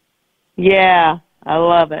 Yeah, I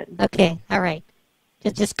love it. Okay, all right.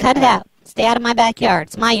 Just cut it out. Stay out of my backyard.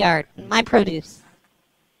 It's my yard, my produce.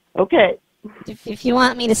 Okay. If you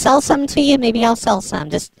want me to sell some to you, maybe I'll sell some.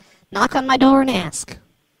 Just knock on my door and ask.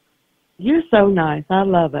 You're so nice. I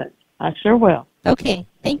love it. I sure will. Okay.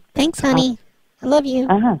 Thanks, honey. I love you.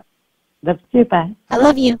 Uh-huh. Love you, bye. I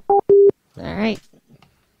love you. All right.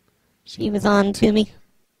 She was on to me.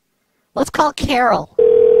 Let's call Carol.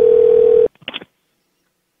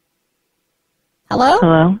 Hello?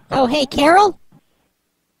 Hello? Oh, hey, Carol?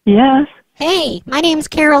 Yes? Hey, my name's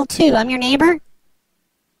Carol, too. I'm your neighbor.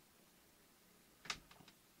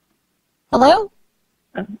 Hello?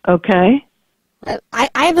 Okay. I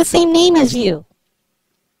have the same name as you.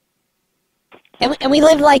 And we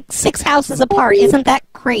live like 6 houses apart. Isn't that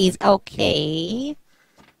crazy? Okay.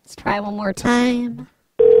 Let's try one more time.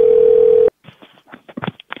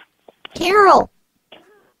 Carol?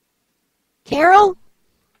 Carol?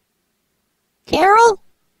 Carol?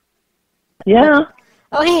 Yeah?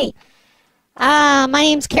 Oh, hey. My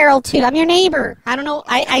name's Carol, too. I'm your neighbor. I don't know.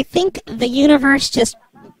 I think the universe just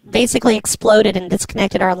basically exploded and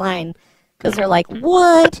disconnected our line. Because they're like,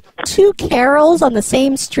 what? 2 Carols on the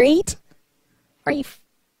same street? Are you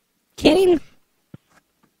kidding?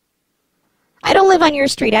 I don't live on your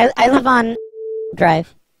street. I live on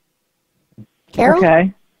Drive. Carol?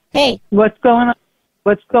 Okay. Hey. What's going on?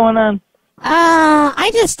 What's going on?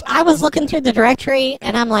 I was looking through the directory,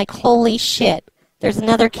 and I'm like, holy shit. There's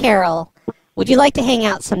another Carol. Would you like to hang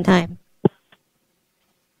out sometime?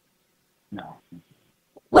 No.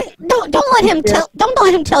 What? Don't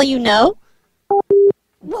let him tell you no.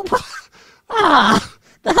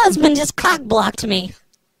 The husband just cock-blocked me.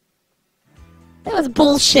 That was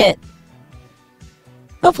bullshit.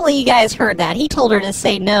 Hopefully you guys heard that. He told her to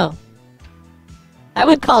say no. I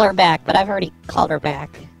would call her back, but I've already called her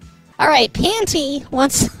back. All right, Panty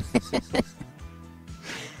wants...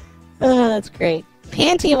 Oh, that's great.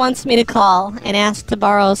 Panty wants me to call and ask to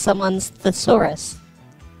borrow someone's thesaurus,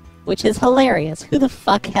 which is hilarious. Who the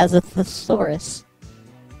fuck has a thesaurus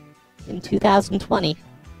in 2020?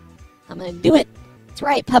 I'm going to do it. That's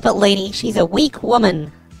right, Puppet Lady. She's a weak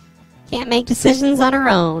woman. Can't make decisions on her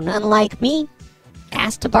own, unlike me.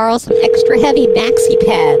 Asked to borrow some extra heavy maxi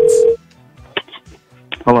pads.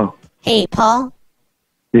 Hello. Hey, Paul.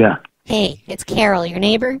 Yeah. Hey, it's Carol, your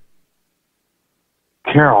neighbor.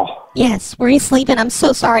 Carol. Yes, were you sleeping? I'm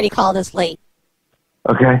so sorry to call this late.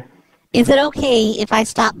 Okay. Is it okay if I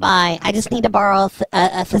stop by? I just need to borrow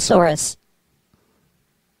a thesaurus.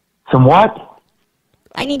 Some what?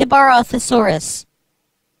 I need to borrow a thesaurus.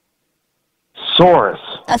 Saurus.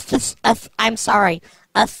 I'm sorry.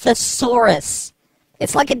 A thesaurus.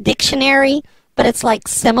 It's like a dictionary, but it's like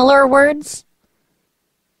similar words.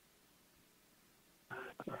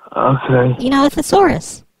 Okay. You know, a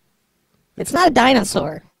thesaurus. It's not a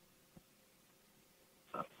dinosaur.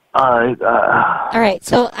 All right. All right,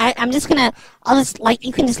 so I'm just gonna.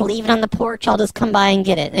 You can just leave it on the porch. I'll just come by and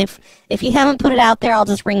get it. And if you haven't put it out there, I'll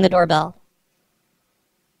just ring the doorbell.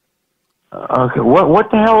 Okay.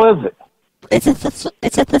 What the hell is it?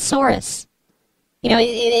 It's a thesaurus. You know,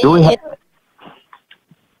 do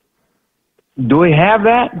we have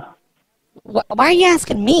that? Why are you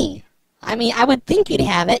asking me? I mean, I would think you'd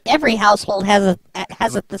have it. Every household has a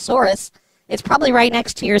thesaurus. It's probably right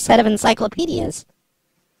next to your set of encyclopedias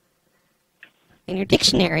in your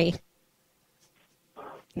dictionary.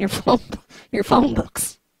 Your phone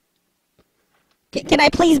books. Can I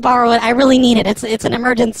please borrow it? I really need it. It's an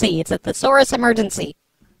emergency. It's a thesaurus emergency.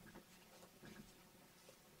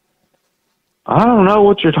 I don't know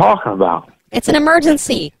what you're talking about. It's an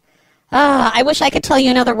emergency. I wish I could tell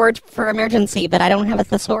you another word for emergency, but I don't have a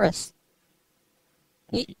thesaurus.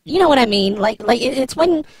 You know what I mean? Like it's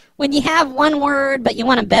when you have one word, but you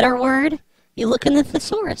want a better word, you look in the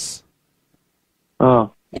thesaurus.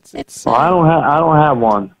 Oh. It's. Well, I don't have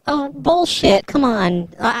one. Oh, bullshit! Come on.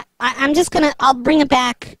 I'm just gonna. I'll bring it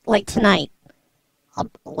back like tonight.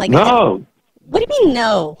 No. What do you mean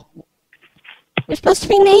no? We're supposed to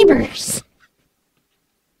be neighbors.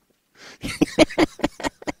 I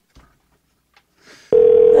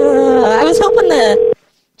was hoping the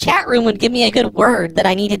chat room would give me a good word that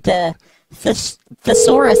I needed to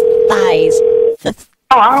thesaurus thighs.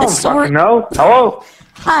 I don't fucking know. Hello?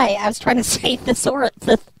 Hi, I was trying to say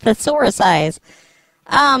thesaurus eyes.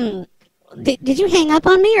 Did you hang up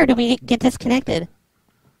on me, or did we get disconnected?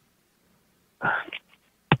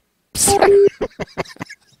 Sorry.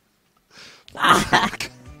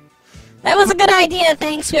 Fuck. That was a good idea.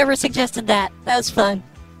 Thanks, whoever suggested that. That was fun.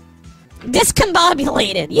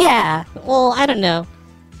 Discombobulated. Yeah. Well, I don't know.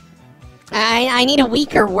 I need a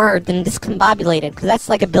weaker word than discombobulated, because that's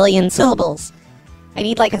like a billion syllables. I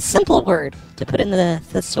need like a simple word to put in the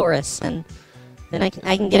thesaurus, and then I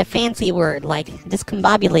can get a fancy word like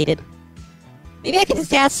discombobulated. Maybe I could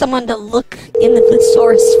just ask someone to look in the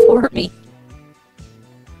thesaurus for me.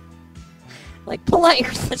 Like, pull out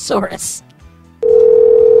your thesaurus.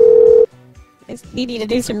 I just need you to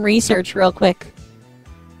do some research real quick.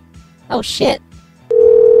 Oh, shit.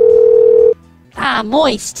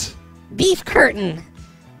 Moist. Beef curtain.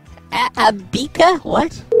 Abika?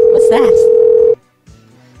 What? What's that?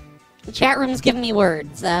 The chat room's giving me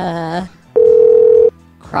words.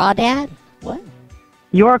 Crawdad? What?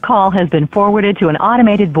 Your call has been forwarded to an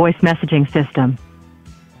automated voice messaging system.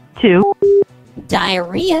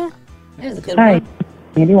 Diarrhea? There's a good Hi, one.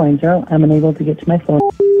 Andy Weintraub. I'm unable to get to my phone.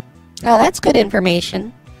 Oh, that's good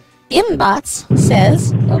information. Imbots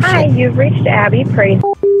says... Oh, Hi, shit. you've reached Abby. Praise.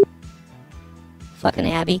 Fucking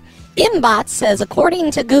Abby. Imbots says, according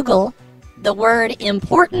to Google, the word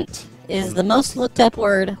important is the most looked up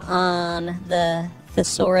word on the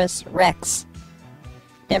Thesaurus Rex.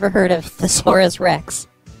 Never heard of Thesaurus Rex.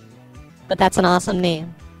 But that's an awesome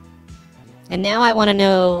name. And now I want to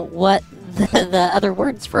know what the other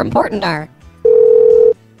words for important are.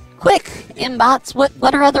 Quick, Imbots,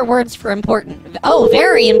 what are other words for important? Oh,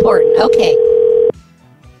 very important. Okay.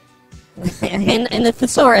 in the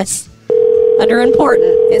Thesaurus, under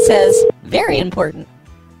important, it says very important.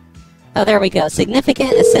 Oh, there we go.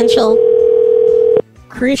 Significant, essential,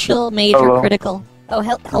 crucial, major, Hello. critical. Oh,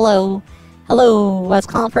 hello. Hello, I was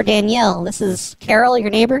calling for Danielle. This is Carol, your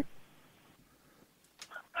neighbor?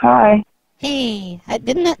 Hi. Hey,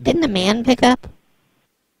 didn't a man pick up?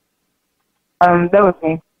 That was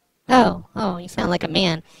me. Oh, you sound like a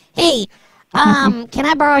man. Hey, can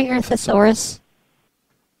I borrow your thesaurus?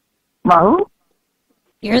 My who?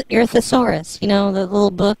 Your thesaurus. You know, the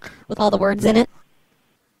little book with all the words in it?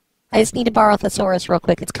 I just need to borrow a thesaurus real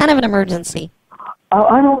quick. It's kind of an emergency. Oh,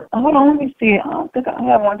 I don't. Hold on, let me see. I don't think I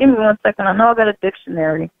have one. Give me 1 second. I know I got a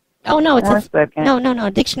dictionary. Oh no, it's 1 second. No.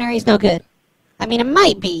 Dictionary's no good. I mean, it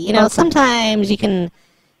might be. You know, sometimes you can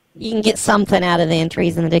get something out of the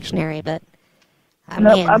entries in the dictionary, but Nope,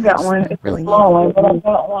 man, I got one. It's really long, but I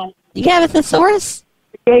got one. You have a thesaurus?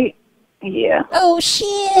 Okay. Yeah. Oh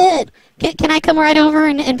shit! Can I come right over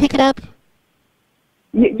and pick it up?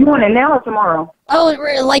 You want it now or tomorrow? Oh,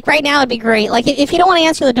 like right now would be great. Like if you don't want to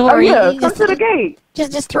answer the door, Oh yeah, you come just, to the gate.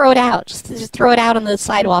 Just throw it out. Just throw it out on the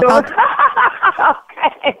sidewalk. Okay.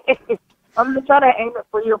 I'm gonna try to aim it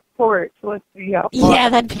for your porch. Let's see how far. Yeah,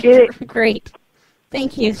 that'd be great.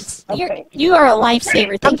 Thank you. Okay. You are a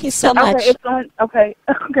lifesaver. Thank you so much. Okay, it's on. Okay.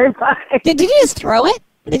 Okay, bye. Did you just throw it?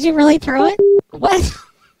 Did you really throw it? What?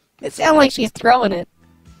 It sounded like she's throwing it.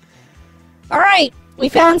 All right. We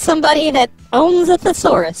found somebody that owns a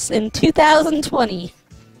thesaurus in 2020.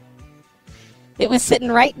 It was sitting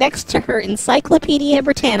right next to her Encyclopedia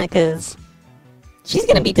Britannicas. She's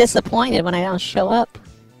going to be disappointed when I don't show up.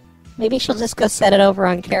 Maybe she'll just go set it over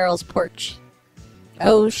on Carol's porch.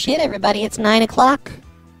 Oh shit, everybody, it's 9 o'clock.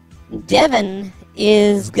 Devin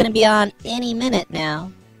is going to be on any minute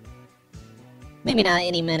now. Maybe not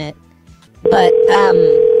any minute. But,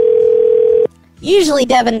 usually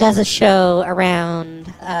Devin does a show around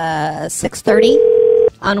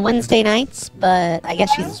 6:30 on Wednesday nights, but I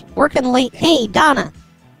guess she's working late. Hey, Donna.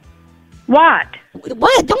 What?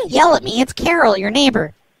 What? Don't yell at me. It's Carol, your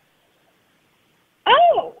neighbor.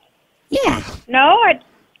 Oh. Yeah. No,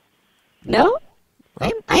 No?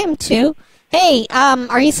 I am too. Hey,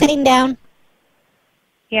 are you sitting down?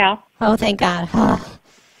 Yeah. Oh, thank God.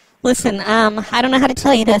 Listen, I don't know how to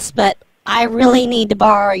tell you this, but I really need to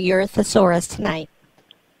borrow your thesaurus tonight.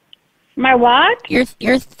 My what? Your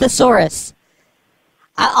thesaurus.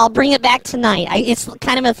 I'll bring it back tonight. It's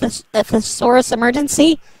kind of a thesaurus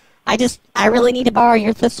emergency. I really need to borrow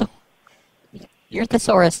your thesaurus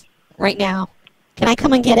right now. Can I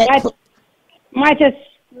come and get it? My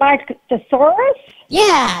thesaurus?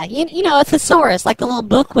 Yeah, you know, a thesaurus, like the little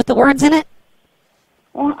book with the words in it.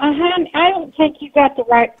 Well, I don't think you got the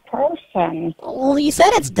right person. Well, you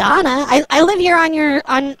said it's Donna. I live here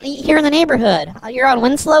here in the neighborhood. You're on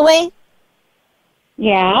Winslow Way?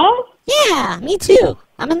 Yeah? Yeah, me too.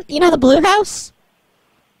 I'm in, the Blue House?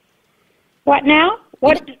 What now?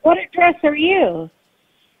 What address are you?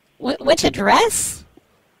 Which address?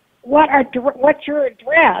 What's your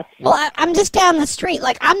address? Well, I'm just down the street.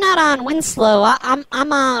 Like, I'm not on Winslow. I'm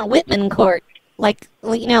on Whitman Court. Like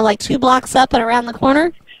 2 blocks up and around the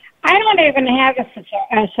corner. I don't even have a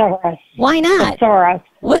thesaurus. Why not? Thesaurus.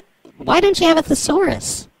 What? Why don't you have a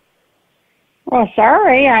thesaurus? Well,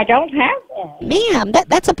 sorry, I don't have one. Ma'am,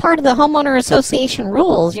 that's a part of the homeowner association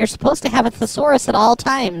rules. You're supposed to have a thesaurus at all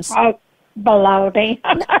times. Oh, baloney.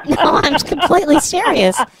 No, I'm completely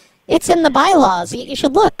serious. It's in the bylaws. You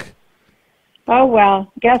should look. Oh,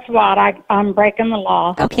 well, guess what? I'm breaking the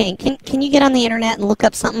law. Okay, can you get on the internet and look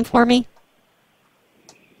up something for me?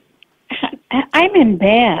 I'm in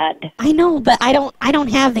bed. I know, but I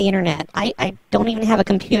don't have the internet. I don't even have a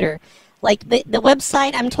computer. Like, the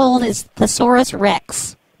website, I'm told, is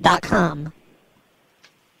thesaurusrex.com.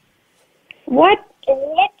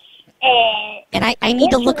 And I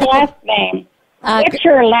need to look at your last name? What's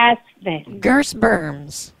your last name?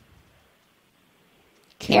 Gersberms.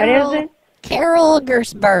 What is it? Carol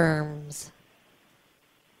Gersberms.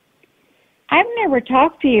 I've never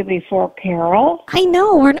talked to you before, Carol. I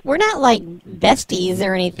know, we're not like besties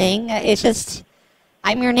or anything. It's just,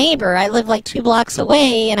 I'm your neighbor. I live like 2 blocks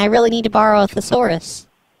away, and I really need to borrow a thesaurus.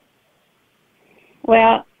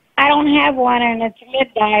 Well, I don't have one, and it's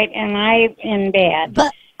midnight, and I'm in bed.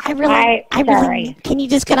 But I really, can you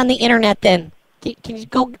just get on the internet then? Can you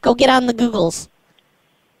go get on the Googles?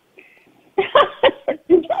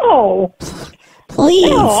 No. Please.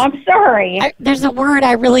 No, I'm sorry. There's a word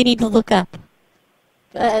I really need to look up.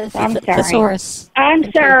 I'm sorry. Thesaurus.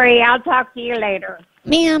 I'm sorry. I'll talk to you later.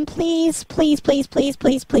 Ma'am, please, please, please, please,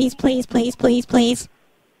 please, please, please, please, please, please.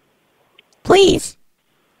 Please.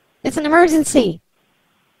 It's an emergency.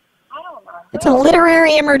 I don't know. It's a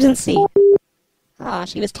literary emergency. Oh,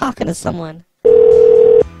 she was talking to someone.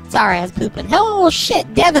 Sorry, I was pooping. Oh,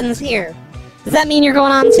 shit, Devin's here. Does that mean you're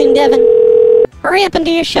going on soon, Devin? Hurry up and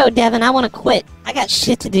do your show, Devin. I want to quit. I got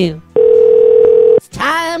shit to do. It's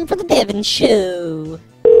time for the Devin Show.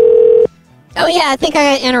 Oh, yeah, I think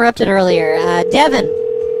I got interrupted earlier. Devin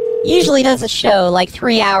usually does a show like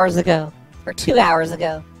 3 hours ago, or 2 hours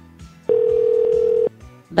ago.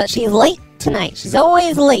 But she's late tonight. She's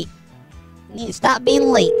always late. You need to stop being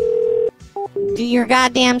late. Do your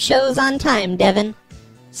goddamn shows on time, Devin.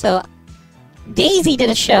 So, Daisy did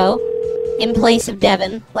a show in place of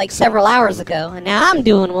Devin like several hours ago, and now I'm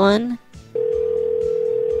doing one.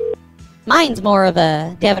 Mine's more of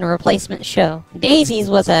a Devin replacement show. Daisy's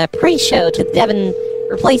was a pre-show to the Devin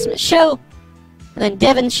replacement show, and then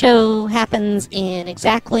Devin's show happens in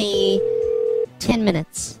exactly 10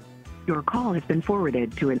 minutes. Your call has been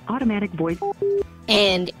forwarded to an automatic voice.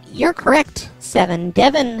 And you're correct, Seven.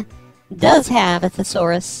 Devin does have a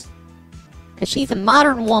thesaurus, because she's a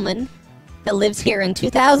modern woman that lives here in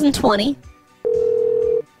 2020.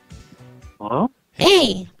 Hello?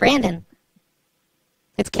 Hey, Brandon.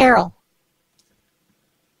 It's Carol.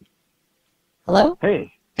 Hello?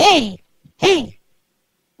 Hey. Hey! Hey!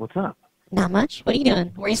 What's up? Not much. What are you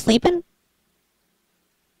doing? Were you sleeping?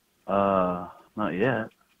 Not yet.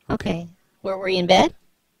 Okay. Were you in bed?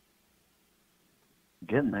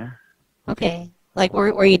 Getting there. Okay. Like,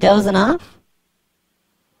 were you dozing off?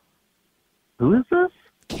 Who is this?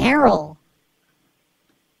 Carol.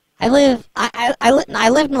 I live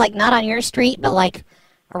like not on your street, but like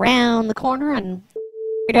around the corner on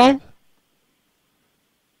Drive.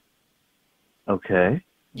 Okay.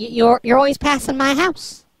 You're always passing my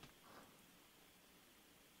house.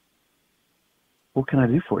 What can I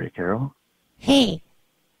do for you, Carol? Hey,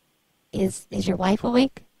 is your wife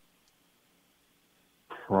awake?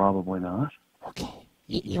 Probably not. Okay.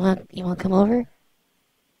 You want to come over?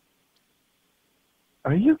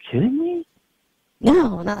 Are you kidding me?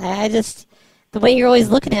 No, I just, the way you're always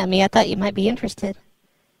looking at me, I thought you might be interested.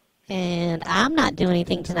 And I'm not doing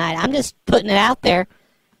anything tonight. I'm just putting it out there.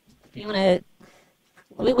 If you want to...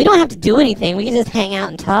 We don't have to do anything. We can just hang out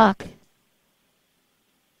and talk.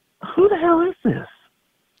 Who the hell is this?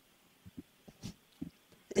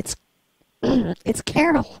 It's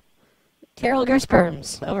Carol. Carol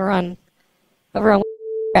Gersperms over on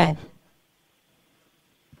Drive.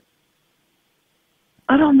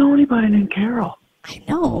 I don't know anybody named Carol. I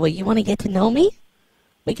know. Well, you want to get to know me?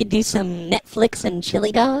 We could do some Netflix and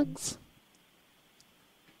chili dogs.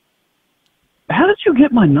 How did you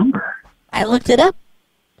get my number? I looked it up.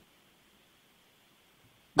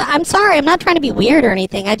 I'm sorry. I'm not trying to be weird or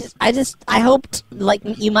anything. I hoped like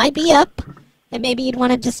you might be up, and maybe you'd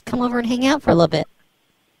want to just come over and hang out for a little bit.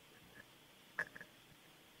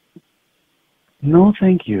 No,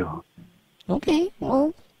 thank you. Okay.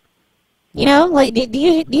 Well, you know, like, do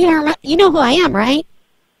you know who I am, right?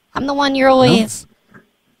 I'm the one you're always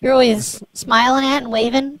smiling at and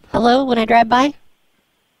waving hello when I drive by.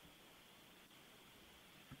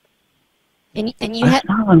 And you I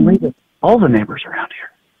smile and wave at all the neighbors around here.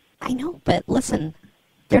 I know, but listen,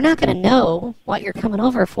 they're not going to know what you're coming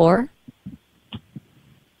over for.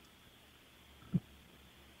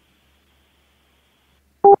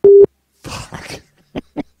 Fuck.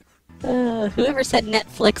 Whoever said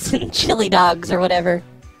Netflix and chili dogs or whatever,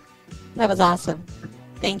 that was awesome.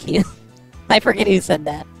 Thank you. I forget who said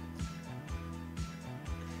that.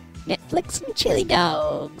 Netflix and chili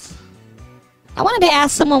dogs. I wanted to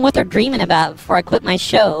ask someone what they're dreaming about before I quit my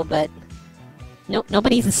show, but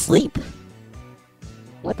nobody's asleep.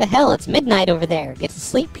 What the hell? It's midnight over there. Get to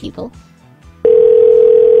sleep, people.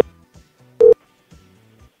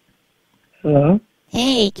 Hello?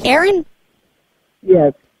 Hey, Karen?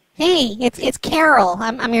 Yes. Hey, it's Carol.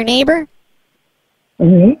 I'm your neighbor.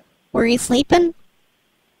 Mm-hmm. Were you sleeping?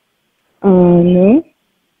 No.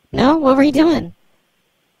 No? What were you doing?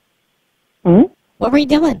 Hmm? What were you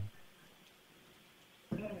doing?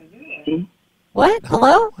 What?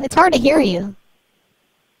 Hello? It's hard to hear you.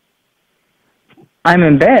 I'm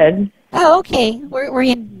in bed. Oh, okay. Were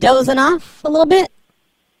you dozing off a little bit?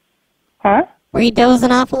 Huh? Were you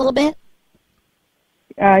dozing off a little bit?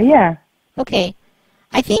 Yeah. Okay.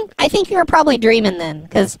 I think you were probably dreaming then,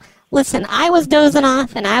 because, listen, I was dozing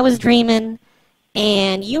off and I was dreaming,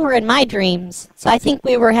 and you were in my dreams, so I think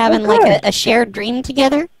we were having, like, a shared dream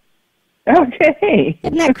together. Okay.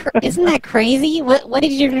 Isn't that crazy? What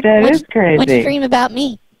did you... That is crazy. What did you dream about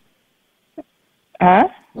me? Huh?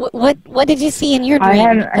 What did you see in your dream?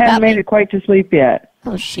 I hadn't made it quite to sleep yet.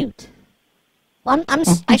 Oh, shoot. Well,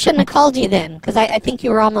 I shouldn't have called you then, because I think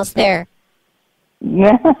you were almost there.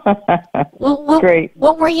 Great.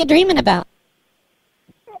 What were you dreaming about?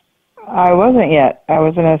 I wasn't yet. I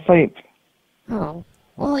wasn't asleep. Oh.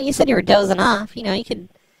 Well, you said you were dozing off. You know, you could...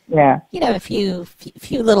 Yeah. You'd have a few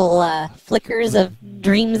little flickers of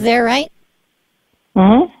dreams there, right?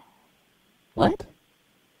 Mm-hmm. What?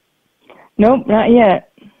 Nope, not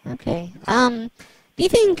yet. Okay. Do you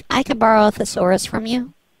think I could borrow a thesaurus from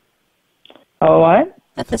you? Oh, what?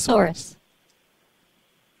 A thesaurus.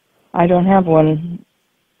 I don't have one.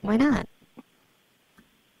 Why not?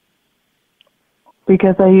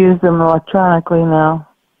 Because I use them electronically now.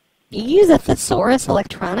 You use a thesaurus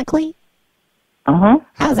electronically? Uh-huh.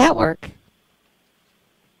 How does that work?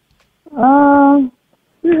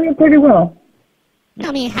 Pretty well.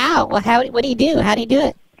 I mean, how? Well, what do you do? How do you do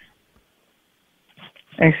it?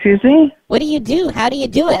 Excuse me? What do you do? How do you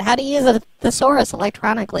do it? How do you use a thesaurus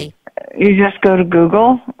electronically? You just go to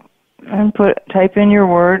Google and type in your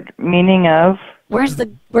word meaning of. Where's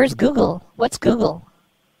Google? What's Google?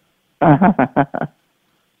 The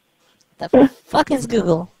fuck is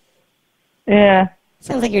Google? Yeah.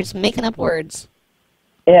 Sounds like you're just making up words.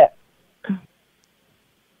 Yeah.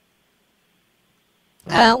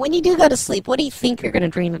 When you do go to sleep, what do you think you're going to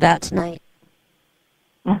dream about tonight?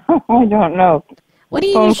 I don't know. What do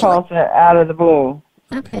you Phone calls out of the blue.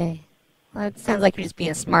 Okay. Well, it sounds like you're just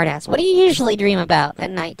being a smartass. What do you usually dream about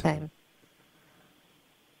at nighttime?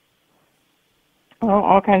 Oh,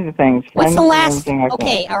 all kinds of things. What's the last...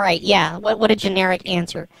 Okay, all right, yeah. What a generic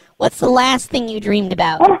answer. What's the last thing you dreamed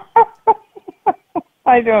about?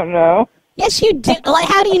 I don't know. Yes, you do. Like,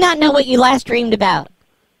 how do you not know what you last dreamed about?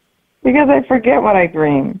 Because I forget what I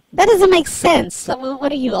dream. That doesn't make sense. So,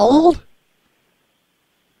 what are you, old?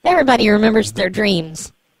 Everybody remembers their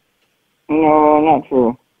dreams. No, not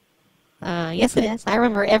true. Yes, it is. I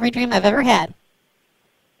remember every dream I've ever had.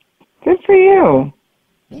 Good for you.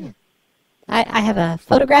 Yeah. I have a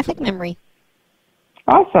photographic memory.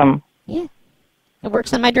 Awesome. Yeah. It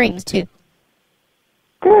works on my dreams, too.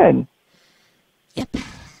 Good. Yep.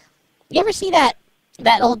 You ever see that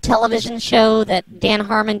old television show that Dan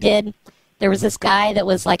Harmon did? There was this guy that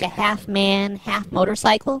was like a half man, half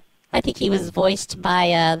motorcycle. I think he was voiced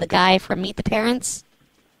by the guy from Meet the Parents.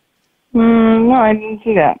 No, I didn't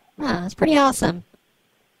see that. Oh, it's pretty awesome.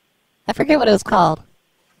 I forget what it was called.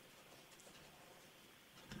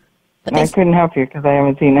 But I couldn't help you because I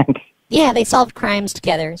haven't seen it. Yeah, they solved crimes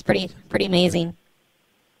together. It's pretty amazing.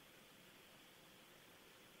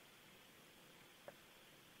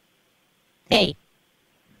 Hey.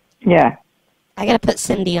 Yeah. I gotta put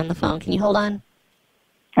Cindy on the phone. Can you hold on?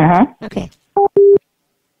 Uh-huh. Okay.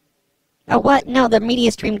 Oh, what? No, the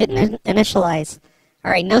media stream didn't initialize.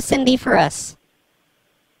 All right, no Cindy for us.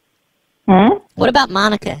 Hmm? What about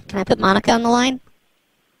Monica? Can I put Monica on the line?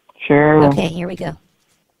 Sure. Okay, here we go.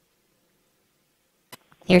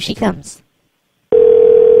 Here she comes.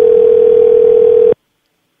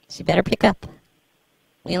 She better pick up.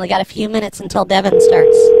 We only got a few minutes until Devin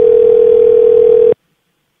starts.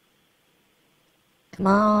 Come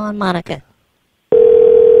on, Monica.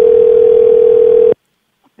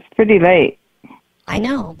 It's pretty late. I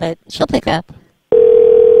know, but she'll pick up.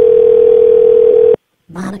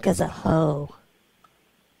 Monica's a hoe.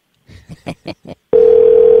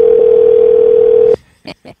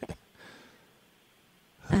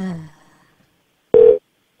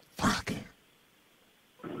 Fuck.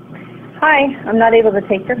 Hi, I'm not able to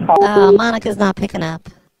take your call. Oh, Monica's not picking up.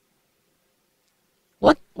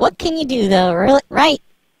 What can you do, though? Really? Right?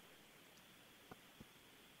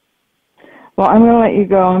 Well, I'm going to let you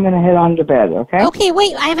go. I'm going to head on to bed, okay? Okay,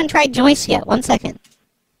 wait. I haven't tried Joyce yet. 1 second.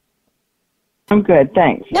 I'm good,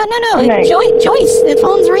 thanks. No. Okay. Joyce, the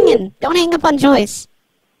phone's ringing. Don't hang up on Joyce.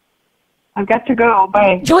 I've got to go.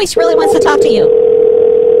 Bye. Joyce really wants to talk to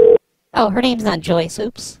you. Oh, her name's not Joyce.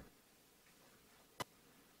 Oops.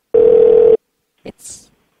 It's...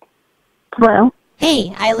 Hello?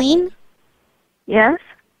 Hey, Eileen? Yes?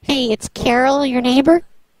 Hey, it's Carol, your neighbor?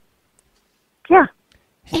 Yeah.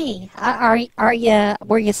 Hey,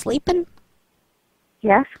 were you sleeping?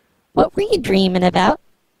 Yes? What were you dreaming about?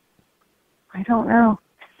 I don't know.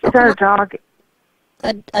 Is that a dog?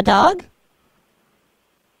 A dog?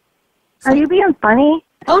 Are you being funny?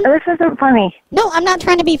 Oh, this isn't funny. No, I'm not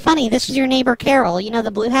trying to be funny. This is your neighbor Carol. You know the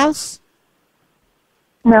blue house?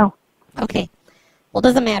 No. Okay. Well,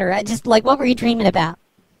 doesn't matter. I just, what were you dreaming about?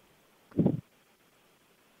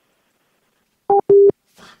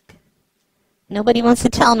 Fuck. Nobody wants to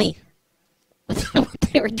tell me what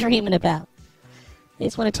they were dreaming about. They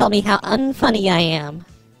just want to tell me how unfunny I am.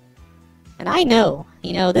 And I know,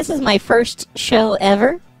 this is my first show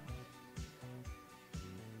ever.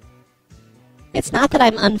 It's not that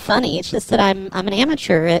I'm unfunny, it's just that I'm an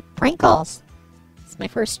amateur at prank calls. It's my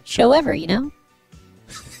first show ever,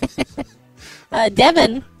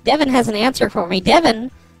 Devin has an answer for me. Devin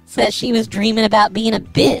says she was dreaming about being a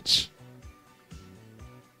bitch.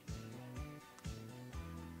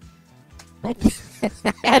 I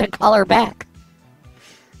had to call her back.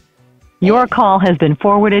 Your call has been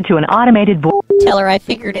forwarded to an automated voice. Tell her I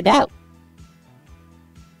figured it out.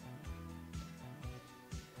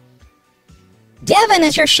 Devin,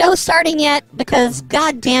 is your show starting yet? Because,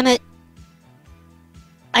 god damn it,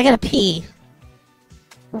 I gotta pee.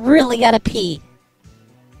 Really gotta pee.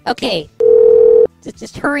 Okay.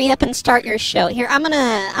 Just hurry up and start your show. Here, I'm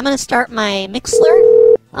gonna start my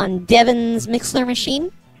Mixler on Devin's Mixler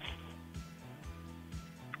machine.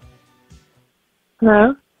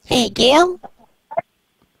 Hello? Hey, Gail?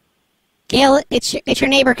 Gail, it's your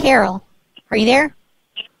neighbor Carol. Are you there?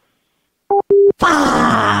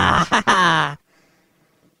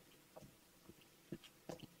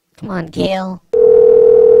 Come on, Gail.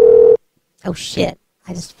 Oh, shit.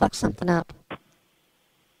 I just fucked something up.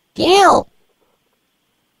 Gail!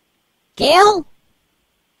 Gail?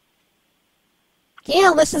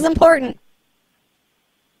 Gail, this is important.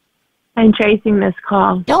 I'm tracing this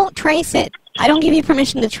call. Don't trace it. I don't give you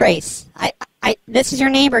permission to trace. This is your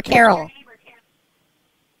neighbor, Carol.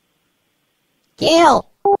 Gail!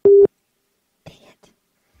 Dang it.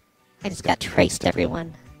 I just got traced,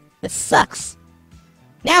 everyone. This sucks.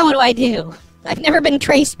 Now what do I do? I've never been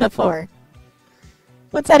traced before.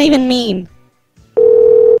 What's that even mean?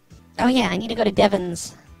 Oh yeah, I need to go to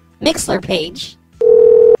Devin's Mixler page.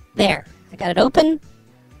 There. I got it open.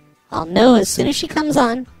 I'll know as soon as she comes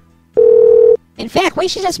on. In fact, we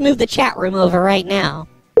should just move the chat room over right now.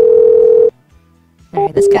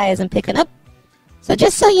 Alright, this guy isn't picking up. So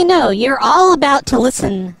just so you know, you're all about to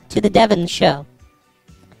listen to the Devin Show.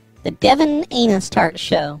 The Devin Anus Tart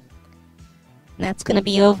Show. And that's going to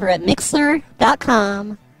be over at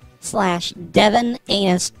mixler.com/Devin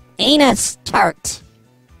Anus Tart.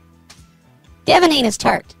 Devin Anus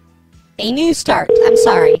Tart. A new start. I'm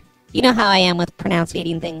sorry. You know how I am with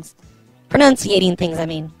pronunciating things.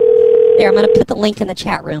 There, I'm going to put the link in the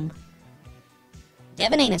chat room.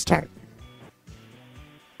 Devin Anus Tart.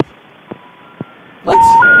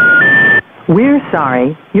 What? We're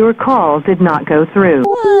sorry. Your call did not go through.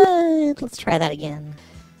 What? Let's try that again.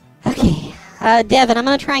 Okay. Devin, I'm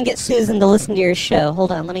going to try and get Susan to listen to your show.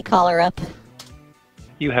 Hold on, let me call her up.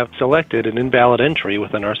 You have selected an invalid entry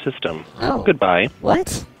within our system. Oh. Goodbye.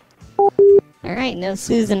 What? All right, no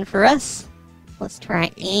Susan for us. Let's try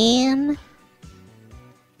Anne,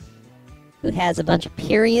 who has a bunch of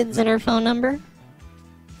periods in her phone number.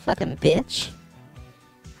 Fucking bitch.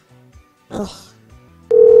 Ugh.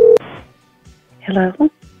 Hello?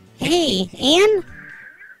 Hey, Anne?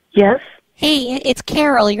 Yes? Hey, it's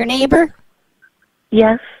Carol, your neighbor?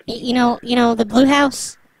 Yes? You know the blue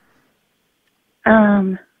house?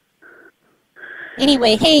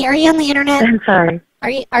 Anyway, hey, are you on the internet? I'm sorry.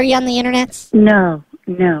 Are you on the internet? No.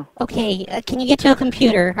 Okay, can you get to a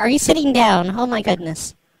computer? Are you sitting down? Oh my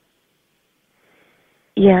goodness.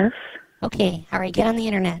 Yes? Okay, all right, get on the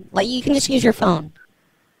internet. You can just use your phone.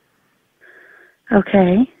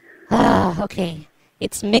 Okay. Okay.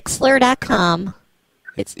 It's Mixlr.com.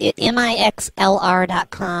 It's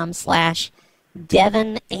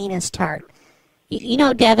mixlr.com/Devin Anus Tart. You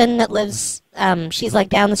know Devin that lives, she's like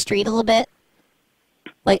down the street a little bit?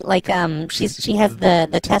 She has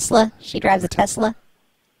the Tesla. She drives a Tesla.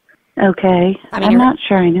 Okay. I'm not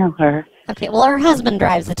sure I know her. Okay, well, her husband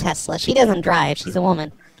drives the Tesla. She doesn't drive. She's a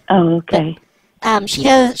woman. Oh, okay. But, she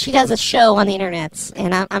does a show on the internet,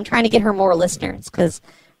 and I'm trying to get her more listeners, because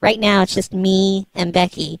right now it's just me and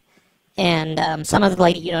Becky and some other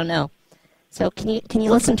lady you don't know. So can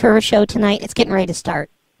you listen to her show tonight? It's getting ready to start.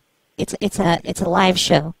 It's a live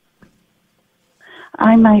show.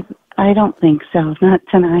 I don't think so. Not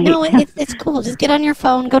tonight. No, it's cool. Just get on your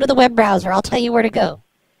phone, go to the web browser. I'll tell you where to go.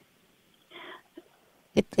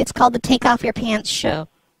 It's called the Take Off Your Pants Show.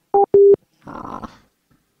 Aw.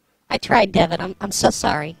 I tried, Devin. I'm so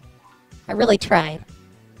sorry. I really tried.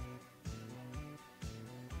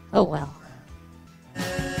 Oh, well.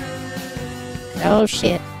 Oh,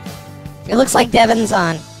 shit. It looks like Devin's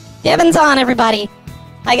on. Devin's on, everybody.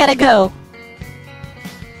 I gotta go.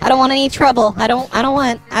 I don't want any trouble. I don't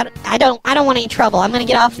want any trouble. I'm gonna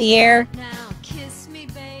get off the air.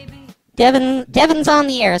 Devin's on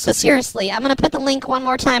the air, so seriously, I'm gonna put the link one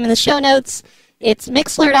more time in the show notes. It's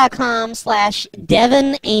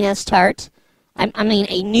mixlr.com/Devin Anus Tart. I mean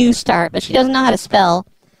a new start, but she doesn't know how to spell.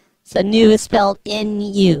 So new is spelled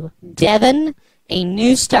N-U. Devin, a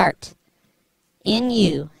new start.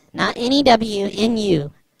 N-U. Not N-E-W,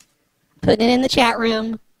 N-U. Putting it in the chat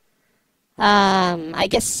room. I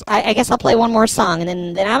guess I'll play one more song,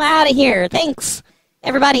 and then I'm out of here. Thanks,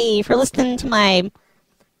 everybody, for listening to my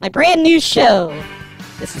brand new show.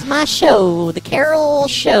 This is my show, the Carol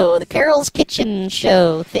Show, the Carol's Kitchen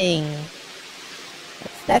Show thing.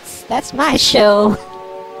 That's my show.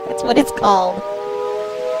 That's what it's called.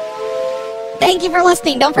 Thank you for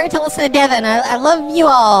listening. Don't forget to listen to Devin. I love you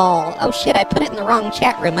all. Oh shit, I put it in the wrong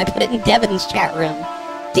chat room. I put it in Devin's chat room.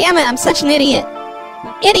 Damn it, I'm such an idiot.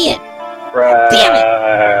 Idiot. Brad,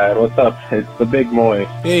 damn it. What's up? It's the Big Moist.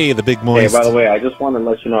 Hey, the Big Moist. Hey, by the way, I just want to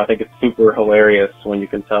let you know I think it's super hilarious when you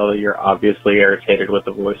can tell that you're obviously irritated with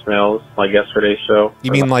the voicemails, like yesterday's show.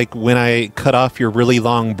 You mean like when I cut off your really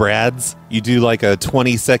long Brads? You do like a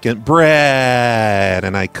 20-second Brad,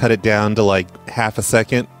 and I cut it down to like half a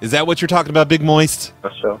second? Is that what you're talking about, Big Moist?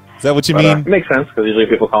 Show. Is that what you mean? It makes sense, because usually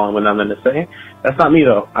people call in with nothing to say. That's not me,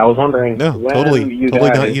 though. I was wondering when totally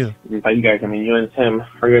guys, not you. By you guys, I mean you and Tim,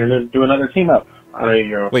 are going to do another team-up. I know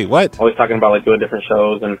you're Wait, what? always talking about like doing different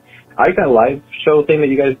shows, and I like that live show thing that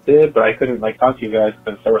you guys did, but I couldn't like talk to you guys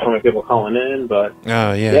because there were so many people calling in. But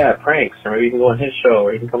yeah, pranks, or maybe you can go on his show,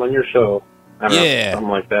 or you can come on your show. I don't know, something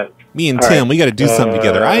like that. Me and Tim, we got to do something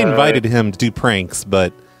together. I invited him to do pranks,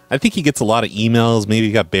 but I think he gets a lot of emails. Maybe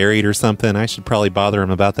he got buried or something. I should probably bother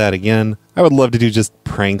him about that again. I would love to do just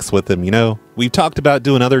pranks with him, you know? We've talked about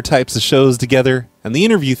doing other types of shows together, and the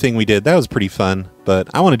interview thing we did, that was pretty fun. But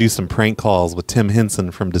I want to do some prank calls with Tim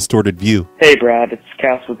Henson from Distorted View. Hey, Brad. It's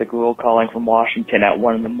Cass with the Ghoul calling from Washington at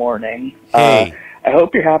 1 in the morning. Hey. I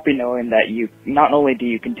hope you're happy knowing that you not only do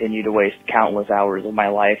you continue to waste countless hours of my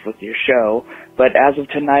life with your show, but as of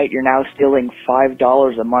tonight, you're now stealing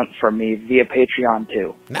 $5 a month from me via Patreon,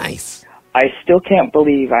 too. Nice. I still can't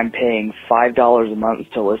believe I'm paying $5 a month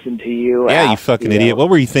to listen to you. Yeah, you fucking idiot.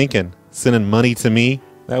 What were you thinking? Sending money to me?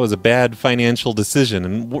 That was a bad financial decision.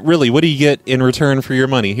 And really, what do you get in return for your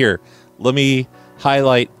money? Here, let me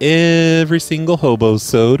highlight every single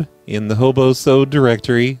Hobosode in the Hobosode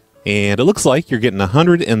directory. And it looks like you're getting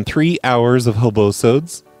 103 hours of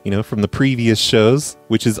Hobosodes, you know, from the previous shows,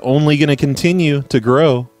 which is only going to continue to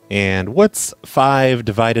grow. And what's 5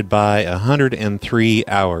 divided by 103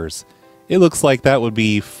 hours? It looks like that would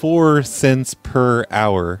be 4 cents per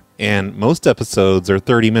hour. And most episodes are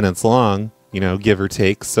 30 minutes long, give or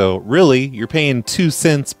take. So really, you're paying 2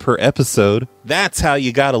 cents per episode. That's how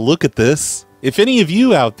you gotta look at this. If any of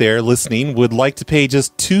you out there listening would like to pay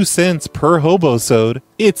just 2 cents per hobosode,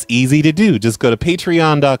 it's easy to do. Just go to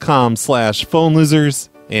patreon.com/phone losers.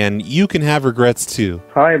 And you can have regrets too.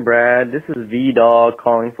 Hi, Brad. This is V-Dog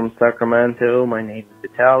calling from Sacramento. My name is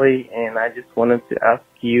Vitaly, and I just wanted to ask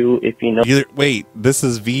you if you know... Wait, this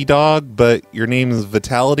is V-Dog, but your name is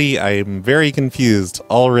Vitality? I am very confused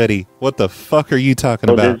already. What the fuck are you talking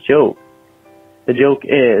about? This joke. The joke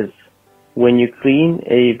is, when you clean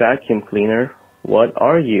a vacuum cleaner, what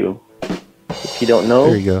are you? If you don't know,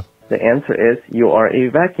 there you go. The answer is, you are a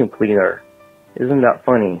vacuum cleaner. Isn't that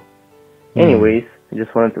funny? Anyways... I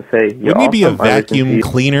just wanted to say, you're Wouldn't you be a awesome. vacuum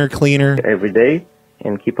cleaner every day,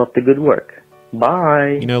 and keep up the good work.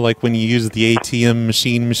 Bye. Like when you use the ATM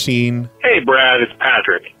machine. Hey, Brad, it's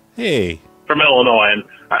Patrick. Hey. From Illinois, and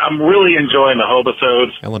I'm really enjoying the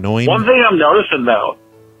hobosodes. Illinois? One thing I'm noticing, though,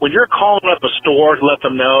 when you're calling up a store to let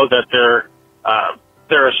them know that their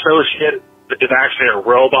associate is actually a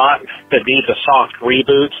robot that needs a soft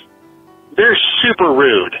reboot, they're super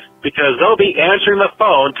rude, because they'll be answering the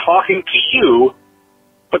phone, talking to you,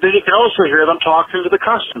 but then you can also hear them talking to the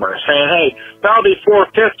customer, saying, hey, that'll be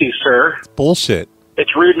 $4.50, sir. It's bullshit.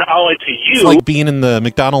 It's rude not only to you... It's like being in the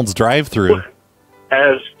McDonald's drive-thru.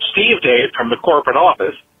 As Steve did from the corporate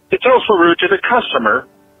office, it's also rude to the customer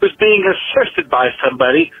who's being assisted by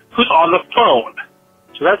somebody who's on the phone.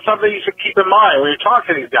 So that's something you should keep in mind when you're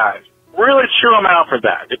talking to these guys. Really chew them out for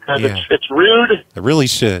that, because it's rude. I really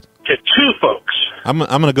should. To two folks. I'm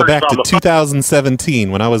going to go back to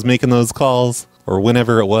 2017 when I was making those calls, or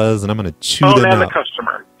whenever it was, and I'm going to chew them out. And the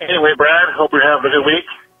customer. Anyway, Brad, hope you're having a good week.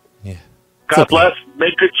 Yeah. God bless.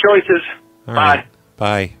 Make good choices. All Bye. Right.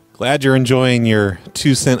 Bye. Glad you're enjoying your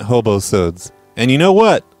 2-cent hobosodes. And you know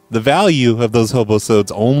what? The value of those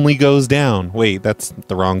hobosodes only goes down. Wait, that's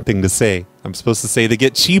the wrong thing to say. I'm supposed to say they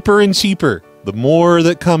get cheaper and cheaper. The more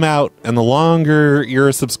that come out, and the longer you're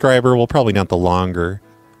a subscriber, well, probably not the longer.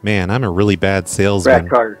 Man, I'm a really bad salesman.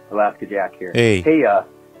 Brad Carter, Alaska Jack here. Hey. Hey,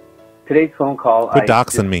 today's phone call, Quit I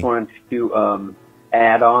doxing just me. wanted to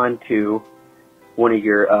add on to one of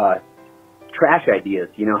your trash ideas.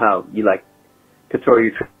 You know how you like to throw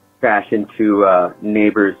your trash into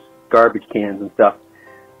neighbors' garbage cans and stuff.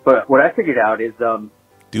 But what I figured out is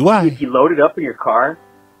if you load it up in your car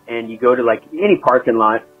and you go to like any parking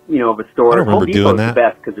lot, of a store, I don't remember Home Depot's doing that. the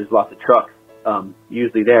best because there's lots of trucks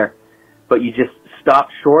usually there. But you just stop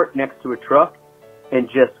short next to a truck and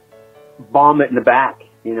just bomb it in the back,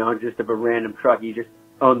 just of a random truck. You just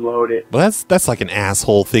unload it. Well, that's like an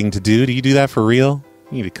asshole thing to do. Do you do that for real?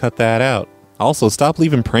 You need to cut that out. Also, stop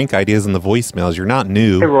leaving prank ideas in the voicemails. You're not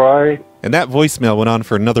new. Hey, Roy. And that voicemail went on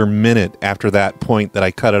for another minute after that point that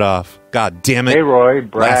I cut it off. God damn it. Hey, Roy,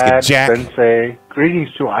 Brad, Alaska Jack. Sensei. Greetings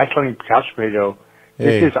to Icelandic Couch Potato.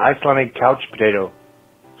 Hey. This is Icelandic Couch Potato.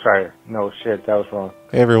 Sorry, no shit, that was wrong.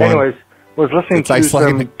 Hey, everyone. Anyways, was listening It's to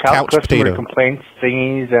Icelandic some Couch customer Potato. complaints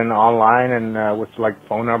thingies and online and with like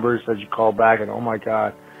phone numbers that you call back, and oh my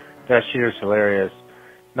god, that shit is hilarious.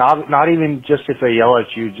 Not even just if they yell at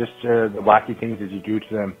you, just the wacky things that you do to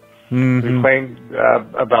them. Mm-hmm. Complain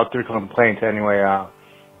about their complaints anyway.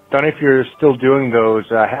 Don't know if you're still doing those.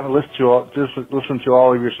 I haven't listened to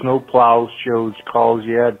all of your snowplow shows calls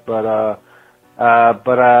yet, but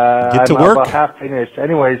Get to I'm work. about half finished.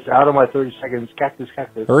 Anyways, out of my 30 seconds, cactus.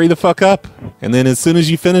 Hurry the fuck up. And then as soon as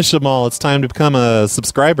you finish them all, it's time to become a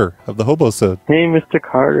subscriber of the Hobosode. Hey, Mr.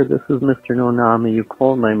 Carter, this is Mr. Nonami. You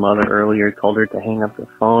called my mother earlier, told her to hang up the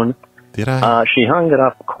phone. Did I? She hung it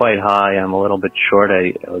up quite high. I'm a little bit short.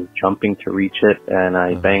 I was jumping to reach it, and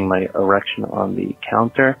I banged my erection on the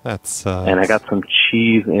counter. That's and I got some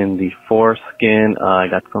cheese in the foreskin. I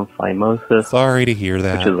got some phimosis. Sorry to hear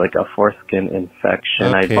that. Which is like a foreskin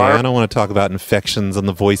infection. Okay, I don't want to talk about infections on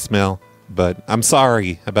the voicemail, but I'm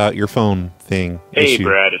sorry about your phone thing. Hey, issue.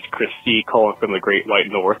 Brad, it's Chris C. calling from the Great White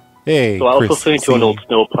North. Hey, So I was Chris listening to C. an old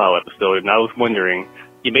snowplow episode, and I was wondering,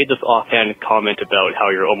 you made this offhand comment about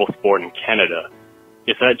how you're almost born in Canada.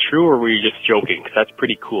 Is that true, or were you just joking? 'Cause that's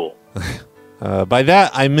pretty cool. By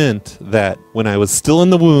that, I meant that when I was still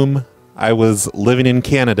in the womb, I was living in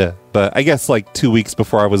Canada. But I guess like 2 weeks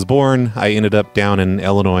before I was born, I ended up down in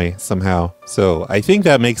Illinois somehow. So I think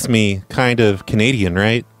that makes me kind of Canadian,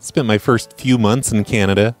 right? Spent my first few months in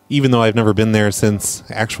Canada, even though I've never been there since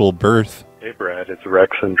actual birth. Hey, Brad, it's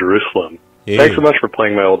Rex in Jerusalem. Hey. Thanks so much for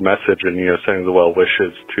playing my old message and, sending the well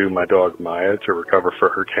wishes to my dog Maya to recover for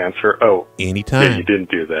her cancer. Oh. Anytime. Yeah, you didn't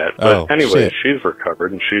do that. But anyway, shit. she's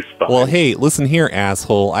recovered and she's fine. Well, hey, listen here,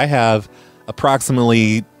 asshole. I have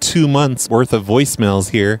approximately 2 months worth of voicemails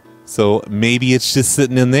here. So maybe it's just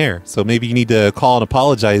sitting in there. So maybe you need to call and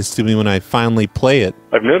apologize to me when I finally play it.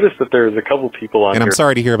 I've noticed that there's a couple people on And here I'm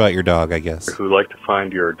sorry to hear about your dog, I guess. who like to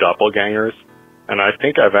find your doppelgangers, and I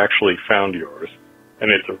think I've actually found yours.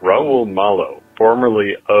 And it's Raul Malo,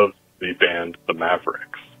 formerly of the band The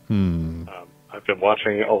Mavericks. I've been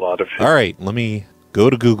watching a lot of his... All right, let me go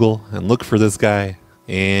to Google and look for this guy.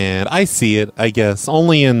 And I see it, I guess,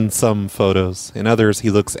 only in some photos. In others, he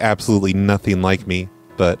looks absolutely nothing like me.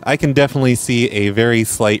 But I can definitely see a very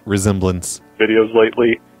slight resemblance. videos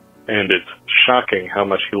lately, and it's shocking how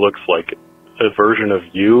much he looks like a version of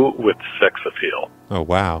you with sex appeal. Oh,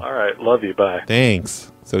 wow. All right, love you, bye.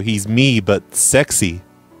 Thanks. So he's me, but sexy.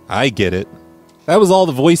 I get it. That was all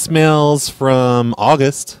the voicemails from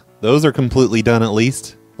August. Those are completely done at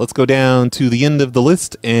least. Let's go down to the end of the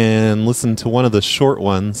list and listen to one of the short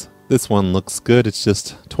ones. This one looks good. It's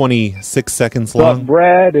just 26 seconds long. What's up,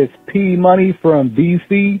 Brad? It's P Money from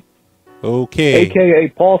DC. Okay.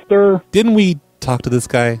 AKA Paulster. Didn't we talk to this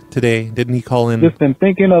guy today? Didn't he call in? Just been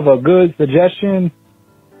thinking of a good suggestion.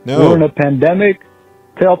 No. During a pandemic,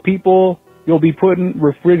 tell people you'll be putting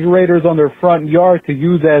refrigerators on their front yard to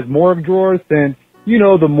use as morgue drawers since, you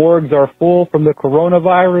know, the morgues are full from the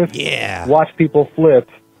coronavirus. Yeah. Watch people flip.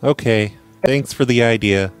 Okay. Thanks for the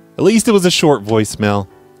idea. At least it was a short voicemail.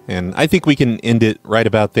 And I think we can end it right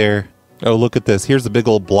about there. Oh, look at this. Here's a big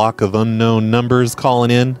old block of unknown numbers calling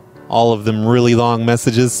in. All of them really long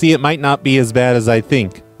messages. See, it might not be as bad as I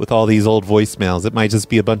think with all these old voicemails. It might just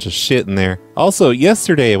be a bunch of shit in there. Also,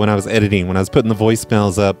 yesterday when I was editing, when I was putting the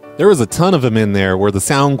voicemails up, there was a ton of them in there where the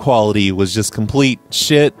sound quality was just complete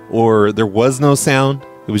shit or there was no sound.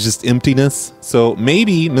 It was just emptiness. So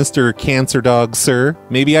maybe, Mr. Cancer Dog Sir,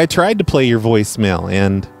 maybe I tried to play your voicemail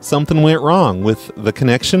and something went wrong with the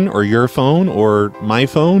connection or your phone or my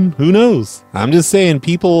phone. Who knows? I'm just saying,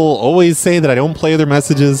 people always say that I don't play their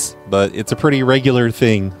messages, but it's a pretty regular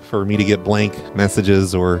thing for me to get blank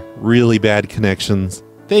messages or really bad connections.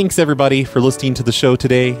 Thanks, everybody, for listening to the show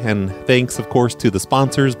today, and thanks, of course, to the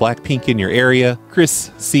sponsors, BLACKPINK in Your Area, Chris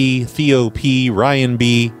C., Theo P.,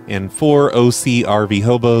 RyanB, and 4OC RV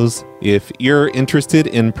Hobos. If you're interested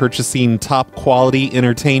in purchasing top-quality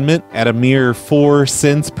entertainment at a mere 4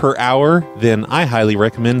 cents per hour, then I highly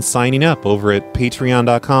recommend signing up over at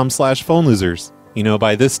patreon.com/phonelosers. You know,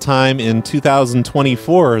 by this time in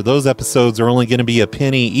 2024, those episodes are only going to be a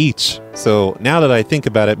penny each. So now that I think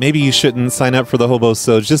about it, maybe you shouldn't sign up for the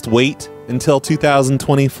Hobosodes. Just wait until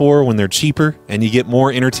 2024 when they're cheaper and you get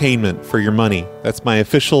more entertainment for your money. That's my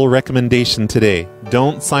official recommendation today.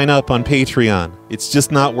 Don't sign up on Patreon. It's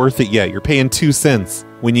just not worth it yet. You're paying 2 cents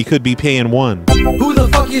when you could be paying 1. Who the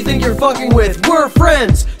fuck you think you're fucking with? We're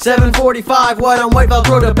friends. 745 white on white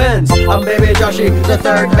Velcro Benz. I'm Baby Joshie, the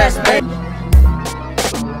third best babe.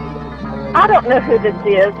 I don't know who this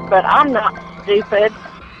is, but I'm not stupid.